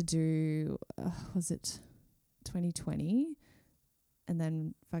wanted to do. Was it 2020? And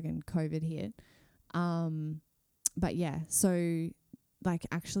then fucking COVID hit. But yeah, so like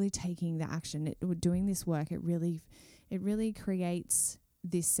actually taking the action, doing this work, it really creates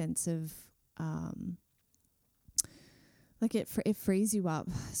this sense of it frees you up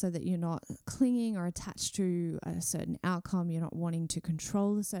so that you're not clinging or attached to a certain outcome. You're not wanting to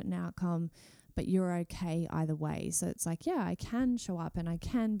control a certain outcome, but you're okay either way. So it's like, I can show up and I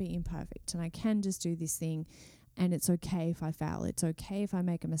can be imperfect and I can just do this thing And it's okay if I fail. It's okay if I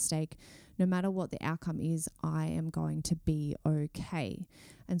make a mistake. No matter what the outcome is, I am going to be okay.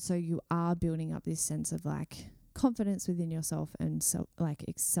 And so you are building up this sense of like confidence within yourself and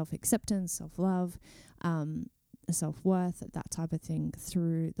self-acceptance, self-love, self-worth, that type of thing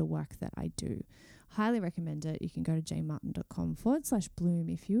through the work that I do. Highly recommend it. You can go to janemartin.com/bloom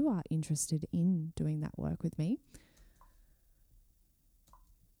if you are interested in doing that work with me.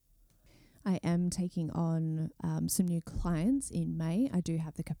 I am taking on some new clients in May. I do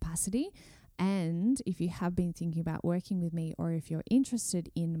have the capacity. And if you have been thinking about working with me, or if you're interested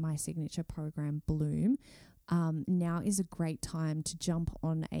in my signature program, Bloom, now is a great time to jump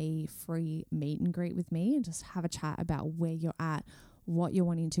on a free meet and greet with me and just have a chat about where you're at, what you're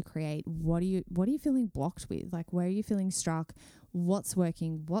wanting to create, what are you feeling blocked with, like where are you feeling stuck, what's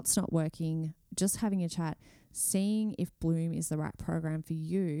working, what's not working, just having a chat, seeing if Bloom is the right program for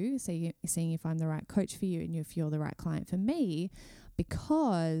you, seeing if I'm the right coach for you and if you're the right client for me,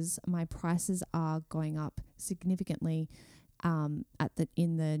 because my prices are going up significantly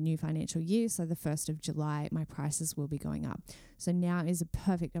in the new financial year. So the 1st of July, my prices will be going up. So now is a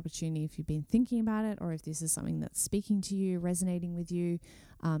perfect opportunity if you've been thinking about it, or if this is something that's speaking to you, resonating with you,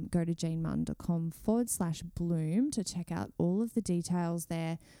 go to janemartin.com/bloom to check out all of the details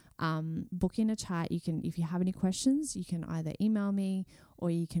there. Book in a chat. You can, if you have any questions, you can either email me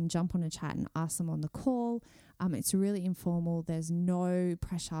or you can jump on a chat and ask them on the call. It's really informal. There's no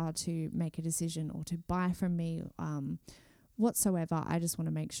pressure to make a decision or to buy from me whatsoever. I just want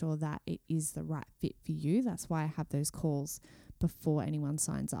to make sure that it is the right fit for you. That's why I have those calls before anyone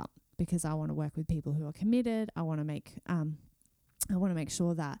signs up, because I want to work with people who are committed. I want to make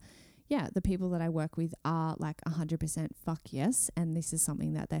sure that the people that I work with are like 100% fuck yes, and this is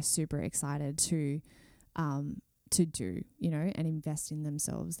something that they're super excited to do, and invest in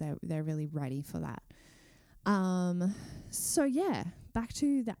themselves. They're really ready for that. So yeah, back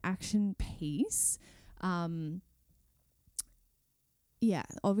to the action piece.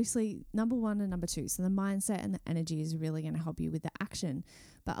 Obviously number 1 and number 2. So the mindset and the energy is really going to help you with the action.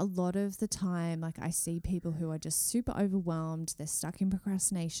 But a lot of the time, like I see people who are just super overwhelmed. They're stuck in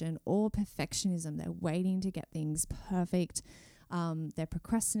procrastination or perfectionism. They're waiting to get things perfect. They're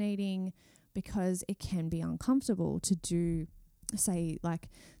procrastinating because it can be uncomfortable to do, say, like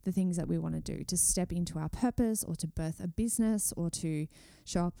the things that we want to do, to step into our purpose or to birth a business or to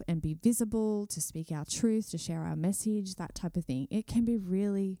show up and be visible, to speak our truth, to share our message, that type of thing. It can be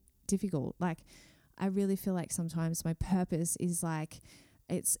really difficult. Like I really feel like sometimes my purpose is like,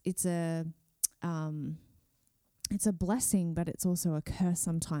 it's a blessing, but it's also a curse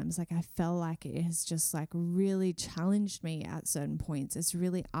sometimes. Like I felt like it has just like really challenged me at certain points. It's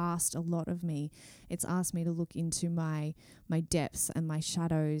really asked a lot of me. It's asked me to look into my depths and my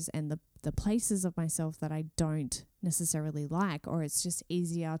shadows and the places of myself that I don't necessarily like, or it's just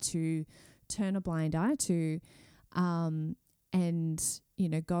easier to turn a blind eye to, and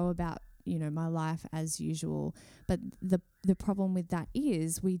go about my life as usual. But the problem with that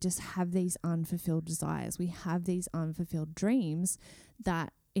is we just have these unfulfilled desires. We have these unfulfilled dreams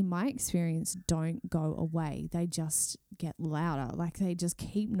that, in my experience, don't go away. They just get louder. Like they just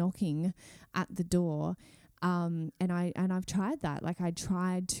keep knocking at the door. And I've tried that. Like I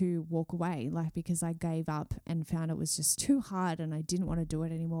tried to walk away, like because I gave up and found it was just too hard and I didn't want to do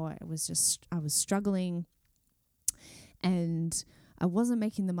it anymore. I was struggling and I wasn't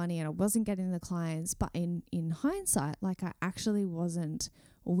making the money and I wasn't getting the clients. But in hindsight, like I actually wasn't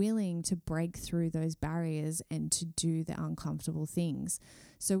willing to break through those barriers and to do the uncomfortable things.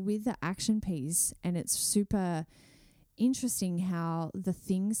 So with the action piece, and it's super interesting how the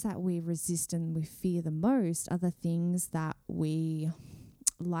things that we resist and we fear the most are the things that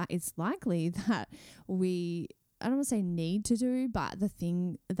it's likely that we, I don't want to say need to do, but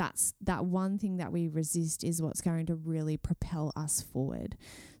that one thing that we resist is what's going to really propel us forward.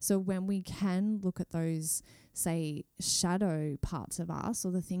 So when we can look at those, say, shadow parts of us,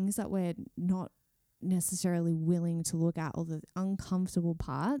 or the things that we're not necessarily willing to look at, or the uncomfortable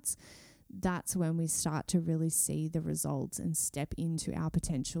parts, that's when we start to really see the results and step into our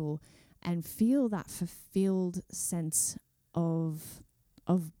potential and feel that fulfilled sense of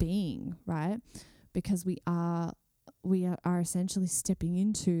being, right? Because we are essentially stepping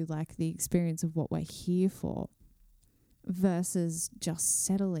into like the experience of what we're here for, versus just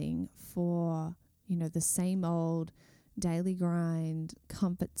settling for, the same old daily grind,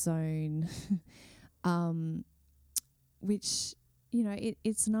 comfort zone, which,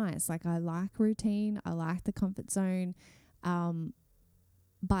 it's nice. Like I like routine. I like the comfort zone.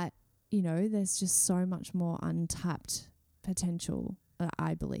 But, there's just so much more untapped potential,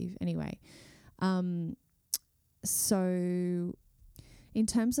 I believe anyway. so in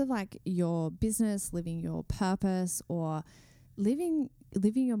terms of like your business, living your purpose, or living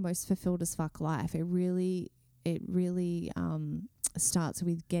your most fulfilled as fuck life, it really starts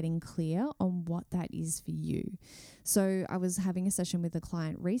with getting clear on what that is for you. So I was having a session with a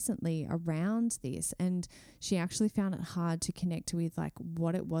client recently around this, and she actually found it hard to connect with like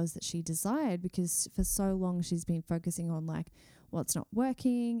what it was that she desired, because for so long she's been focusing on like what's not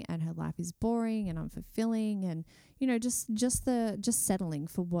working, and her life is boring and unfulfilling, and just settling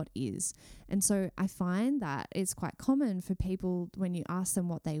for what is. And so I find that it's quite common for people, when you ask them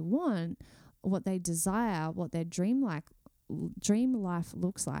what they want, what they desire, what their dream life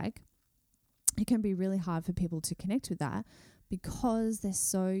looks like, it can be really hard for people to connect with that, because they're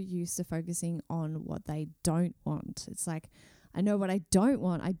so used to focusing on what they don't want. It's like, I know what I don't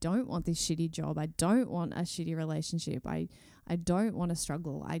want. I don't want this shitty job. I don't want a shitty relationship. I don't want to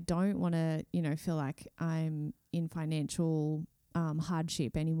struggle. I don't want to, feel like I'm in financial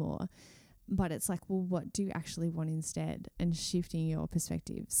hardship anymore. But it's like, well, what do you actually want instead? And shifting your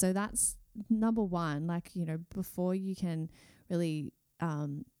perspective. So that's number one, like, before you can really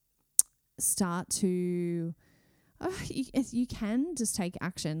start to, you can just take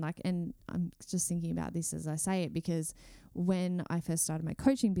action. Like, and I'm just thinking about this as I say it, because when I first started my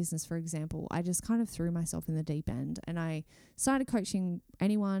coaching business, for example, I just kind of threw myself in the deep end, and I started coaching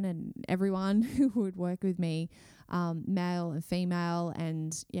anyone and everyone who would work with me, male and female,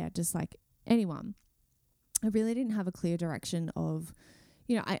 and just like anyone. I really didn't have a clear direction of,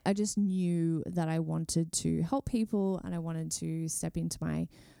 I just knew that I wanted to help people, and I wanted to step into my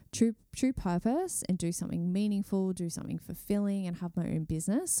true purpose and do something meaningful, do something fulfilling, and have my own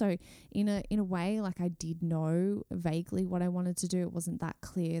business. So in a way, like, I did know vaguely what I wanted to do. It wasn't that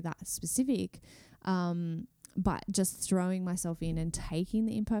clear, that specific, but just throwing myself in and taking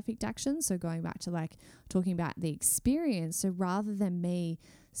the imperfect action. So going back to like talking about the experience. So rather than me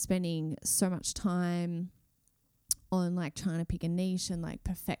spending so much time on like trying to pick a niche and like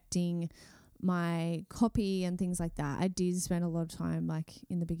perfecting my copy and things like that, I did spend a lot of time like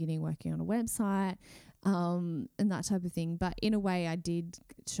in the beginning working on a website and that type of thing. But in a way, I did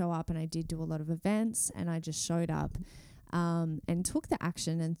show up and I did do a lot of events, and I just showed up and took the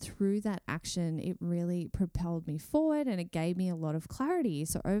action. And through that action, it really propelled me forward, and it gave me a lot of clarity.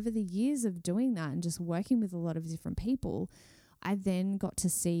 So over the years of doing that and just working with a lot of different people, I then got to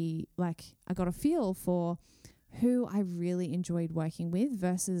see, like, I got a feel for who I really enjoyed working with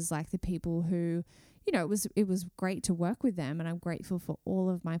versus like the people who, it was great to work with them, and I'm grateful for all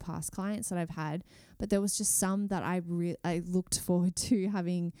of my past clients that I've had. But there was just some that I looked forward to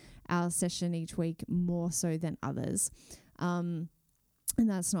having our session each week more so than others. And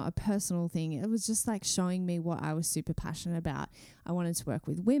that's not a personal thing. It was just like showing me what I was super passionate about. I wanted to work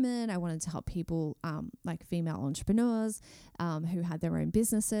with women. I wanted to help people, like female entrepreneurs who had their own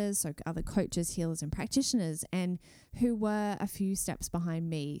businesses, so other coaches, healers, and practitioners, and who were a few steps behind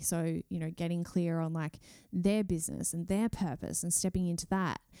me. So, getting clear on like their business and their purpose and stepping into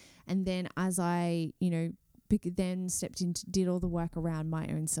that. And then as I, then stepped into, did all the work around my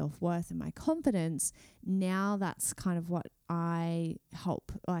own self-worth and my confidence, now that's kind of what I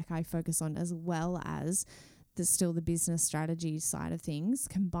focus on, as well as still the business strategy side of things,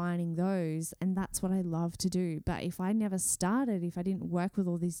 combining those. And that's what I love to do. But if I never started, if I didn't work with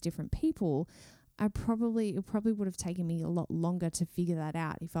all these different people, it probably would have taken me a lot longer to figure that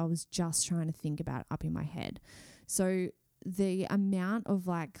out if I was just trying to think about it up in my head. So the amount of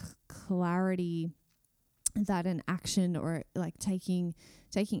like clarity that an action, or like taking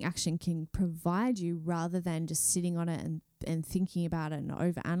action, can provide you, rather than just sitting on it and thinking about it and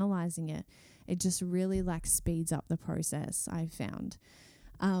over analyzing it, it just really like speeds up the process, I've found.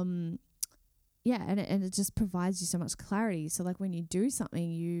 And it just provides you so much clarity. So like when you do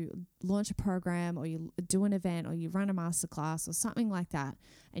something, you launch a program, or you do an event, or you run a masterclass or something like that,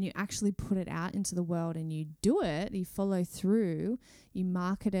 and you actually put it out into the world and you do it, you follow through, you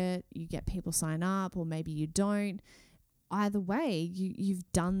market it, you get people sign up, or maybe you don't. Either way, you've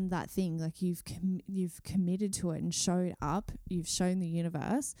done that thing. Like you've committed to it and showed up, you've shown the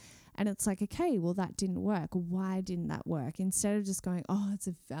universe. And it's like, okay, well, that didn't work. Why didn't that work? Instead of just going, oh, it's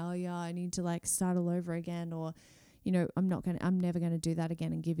a failure, I need to like start all over again, or, I'm never going to do that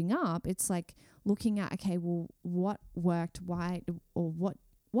again, and giving up. It's like looking at, okay, well, what worked? Why? Or what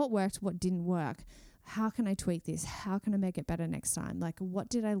worked? What didn't work? How can I tweak this? How can I make it better next time? Like, what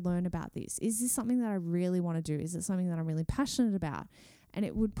did I learn about this? Is this something that I really want to do? Is it something that I'm really passionate about? And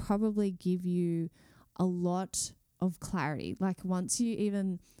it would probably give you a lot of clarity. Like once you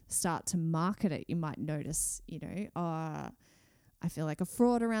even start to market it, you might notice, I feel like a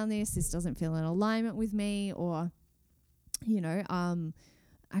fraud around this. This doesn't feel in alignment with me, or, you know,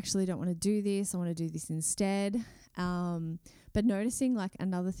 actually don't want to do this. I want to do this instead. But noticing, like,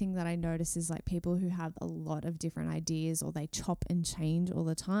 another thing that I notice is like people who have a lot of different ideas, or they chop and change all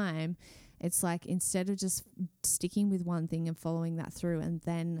the time. It's like, instead of just sticking with one thing and following that through, and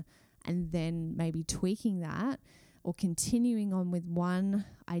then maybe tweaking that, or continuing on with one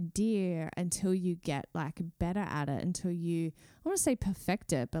idea until you get like better at it, until you, I want to say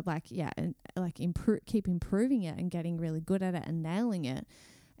perfect it, but like, yeah, and like keep improving it and getting really good at it and nailing it.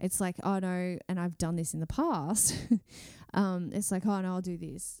 It's like, oh no, and I've done this in the past. It's like, oh no, I'll do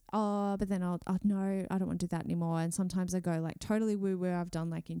this. Oh, but then no, I don't want to do that anymore. And sometimes I go like totally woo-woo. I've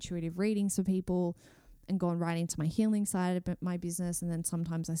done like intuitive readings for people and gone right into my healing side of my business. And then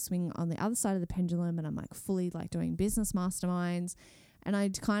sometimes I swing on the other side of the pendulum and I'm like fully like doing business masterminds. And I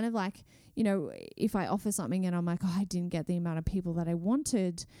kind of like, you know, if I offer something and I'm like, oh, I didn't get the amount of people that I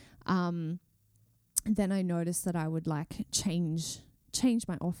wanted, then I noticed that I would like change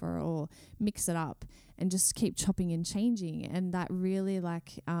my offer or mix it up and just keep chopping and changing. And that really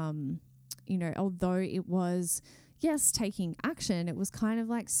like, you know, although it was, yes, taking action, it was kind of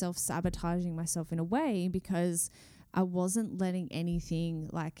like self-sabotaging myself in a way, because I wasn't letting anything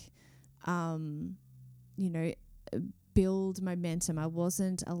like, you know, build momentum. I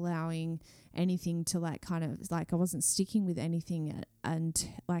wasn't allowing anything to like kind of like, I wasn't sticking with anything and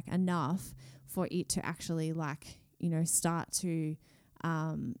like enough for it to actually like, you know, start to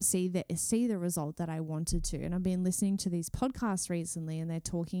see the result that I wanted to. And I've been listening to these podcasts recently, and they're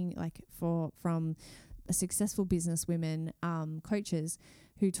talking like from successful business women, coaches,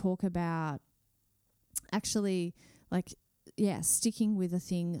 who talk about actually like, yeah, sticking with a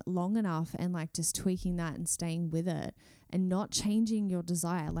thing long enough and like just tweaking that and staying with it and not changing your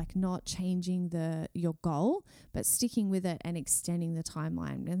desire, like not changing your goal, but sticking with it and extending the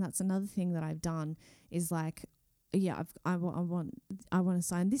timeline. And that's another thing that I've done is like, yeah, I want to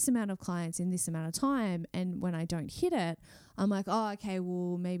sign this amount of clients in this amount of time. And when I don't hit it, I'm like, oh, okay,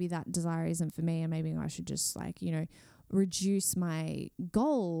 well, maybe that desire isn't for me. And maybe I should just like, you know, reduce my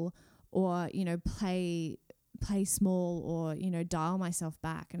goal, or, you know, play small, or, you know, dial myself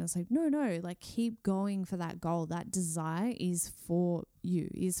back. And it's like, no, like keep going for that goal. That desire is for you,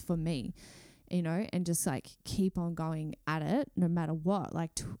 is for me. You know, and just like keep on going at it no matter what,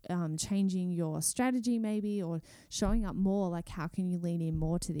 like changing your strategy maybe, or showing up more, like how can you lean in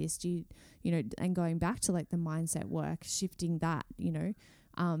more to this? You know, and going back to like the mindset work, shifting that, you know,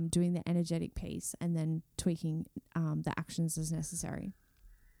 doing the energetic piece, and then tweaking the actions as necessary.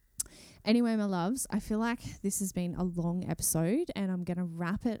 Anyway, my loves, I feel like this has been a long episode and I'm going to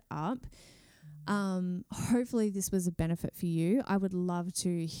wrap it up. Hopefully this was a benefit for you. I would love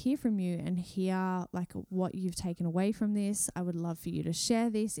to hear from you and hear like what you've taken away from this. I would love for you to share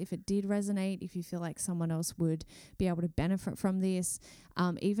this if it did resonate, if you feel like someone else would be able to benefit from this,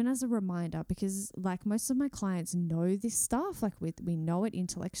 even as a reminder, because like most of my clients know this stuff, like we know it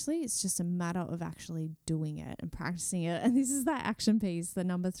intellectually. It's just a matter of actually doing it and practicing it. And this is that action piece, the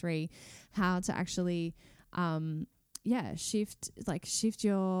number 3, how to actually, shift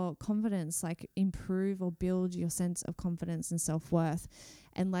your confidence, like improve or build your sense of confidence and self-worth.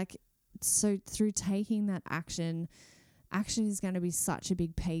 And like, so through taking that action is going to be such a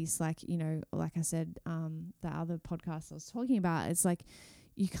big piece. Like, you know, like I said, the other podcast I was talking about, it's like,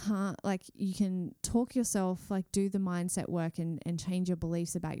 you can talk yourself, like do the mindset work and change your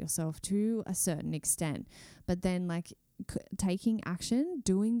beliefs about yourself to a certain extent. But then like taking action,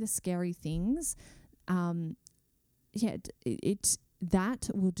 doing the scary things, that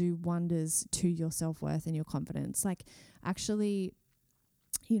will do wonders to your self-worth and your confidence. Like actually,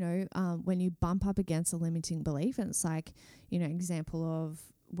 you know, when you bump up against a limiting belief, and it's like, you know, example of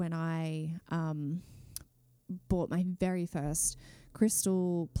when I bought my very first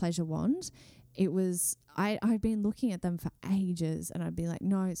crystal pleasure wand, it was, I'd been looking at them for ages, and I'd be like,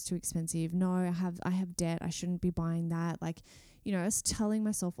 no, it's too expensive. No, I have debt. I shouldn't be buying that. Like, you know, I was telling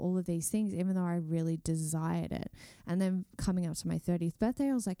myself all of these things, even though I really desired it. And then coming up to my 30th birthday,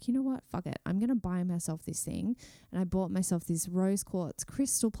 I was like, you know what? Fuck it. I'm going to buy myself this thing. And I bought myself this rose quartz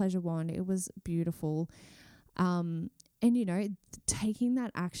crystal pleasure wand. It was beautiful. And, you know, taking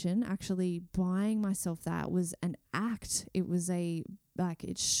that action, actually buying myself that was an act. It was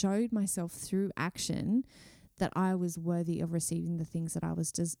it showed myself through action that I was worthy of receiving the things that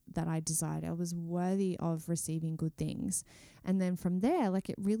I desired. I was worthy of receiving good things. And then from there, like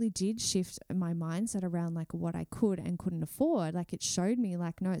it really did shift my mindset around like what I could and couldn't afford. Like it showed me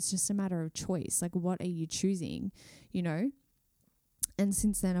like, no, it's just a matter of choice. Like what are you choosing, you know? And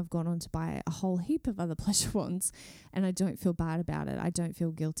since then, I've gone on to buy a whole heap of other pleasure wands, and I don't feel bad about it. I don't feel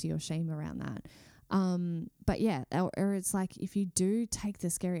guilty or shame around that. But yeah, or it's like, if you do take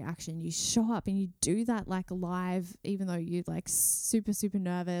the scary action, you show up and you do that like live, even though you're like super, super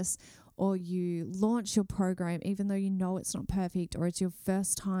nervous, or you launch your program, even though you know it's not perfect, or it's your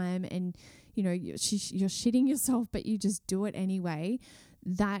first time and, you know, you're shitting yourself, but you just do it anyway.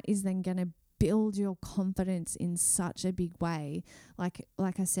 That is then going to build your confidence in such a big way.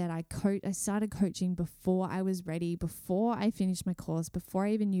 Like I said, I started coaching before I was ready, before I finished my course, before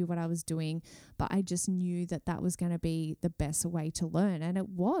I even knew what I was doing, but I just knew that was going to be the best way to learn. And it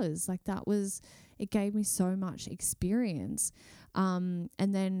was like, it gave me so much experience. And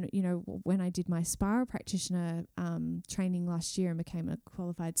then, you know, when I did my spiral practitioner training last year and became a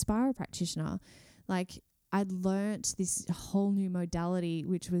qualified spiral practitioner, like, I'd learnt this whole new modality,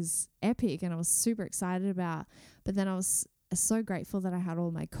 which was epic, and I was super excited about. But then I was so grateful that I had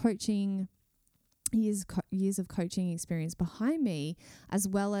all my coaching, years of coaching experience behind me, as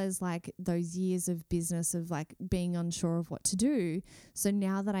well as like those years of business of like being unsure of what to do. So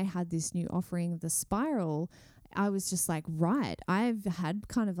now that I had this new offering of the spiral, I was just like, right, I've had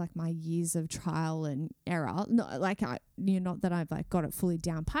kind of like my years of trial and error. Not like not that I've like got it fully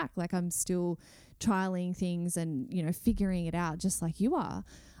down packed. Like, I'm still trialing things and, you know, figuring it out just like you are.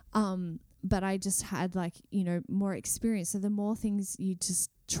 But I just had like, you know, more experience. So the more things you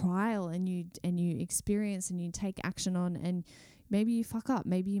just trial and you experience and you take action on, and maybe you fuck up,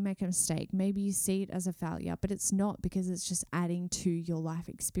 maybe you make a mistake, maybe you see it as a failure, but it's not, because it's just adding to your life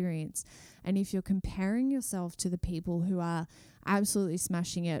experience. And if you're comparing yourself to the people who are absolutely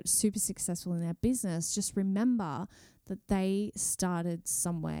smashing it, super successful in their business, just remember that they started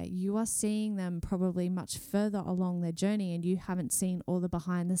somewhere. You are seeing them probably much further along their journey, and you haven't seen all the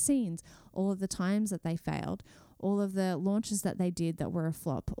behind the scenes, all of the times that they failed, all of the launches that they did that were a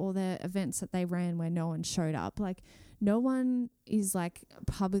flop, all the events that they ran where no one showed up. Like, no one is like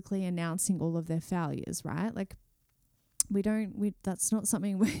publicly announcing all of their failures, right? Like, that's not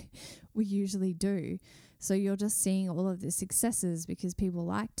something we usually do. So you're just seeing all of the successes because people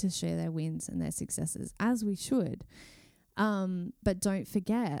like to share their wins and their successes, as we should. But don't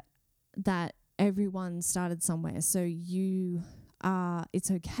forget that everyone started somewhere. So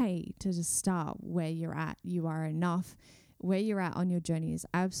it's okay to just start where you're at. You are enough. Where you're at on your journey is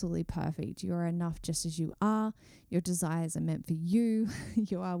absolutely perfect. You are enough just as you are. Your desires are meant for you.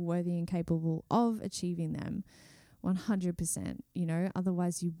 You are worthy and capable of achieving them 100%, you know,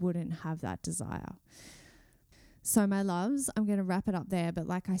 otherwise you wouldn't have that desire. So my loves, I'm going to wrap it up there. But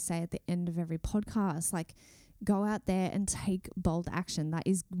like I say at the end of every podcast, like, go out there and take bold action. That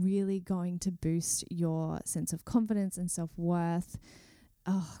is really going to boost your sense of confidence and self-worth.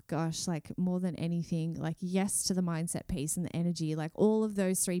 Oh gosh, like, more than anything, like, yes to the mindset piece and the energy, like all of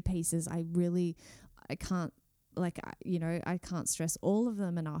those three pieces. I can't stress all of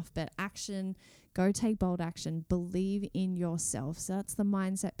them enough. But action, go take bold action, believe in yourself. So that's the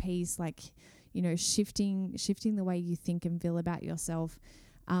mindset piece, like, you know, shifting the way you think and feel about yourself.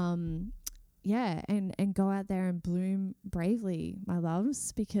 And go out there and bloom bravely, my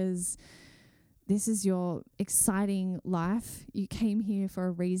loves, because this is your exciting life. You came here for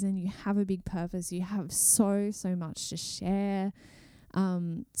a reason. You have a big purpose. You have so much to share.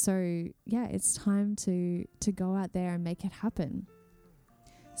 It's time to go out there and make it happen.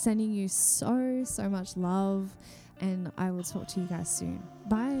 Sending you so much love, and I will talk to you guys soon.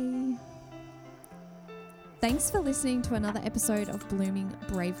 Bye. Thanks for listening to another episode of Blooming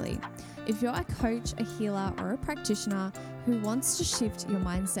Bravely. If you're a coach, a healer, or a practitioner who wants to shift your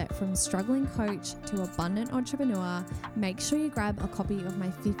mindset from struggling coach to abundant entrepreneur, make sure you grab a copy of my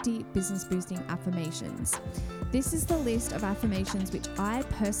 50 business boosting affirmations. This is the list of affirmations which I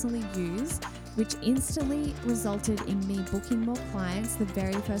personally use, which instantly resulted in me booking more clients the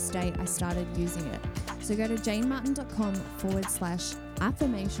very first day I started using it. So go to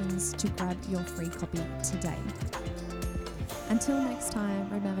janemartin.com/affirmations to grab your free copy today. Until next time,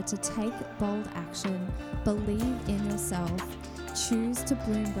 remember to take bold action, believe in yourself, choose to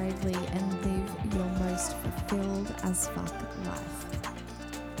bloom bravely, and live your most fulfilled as fuck life.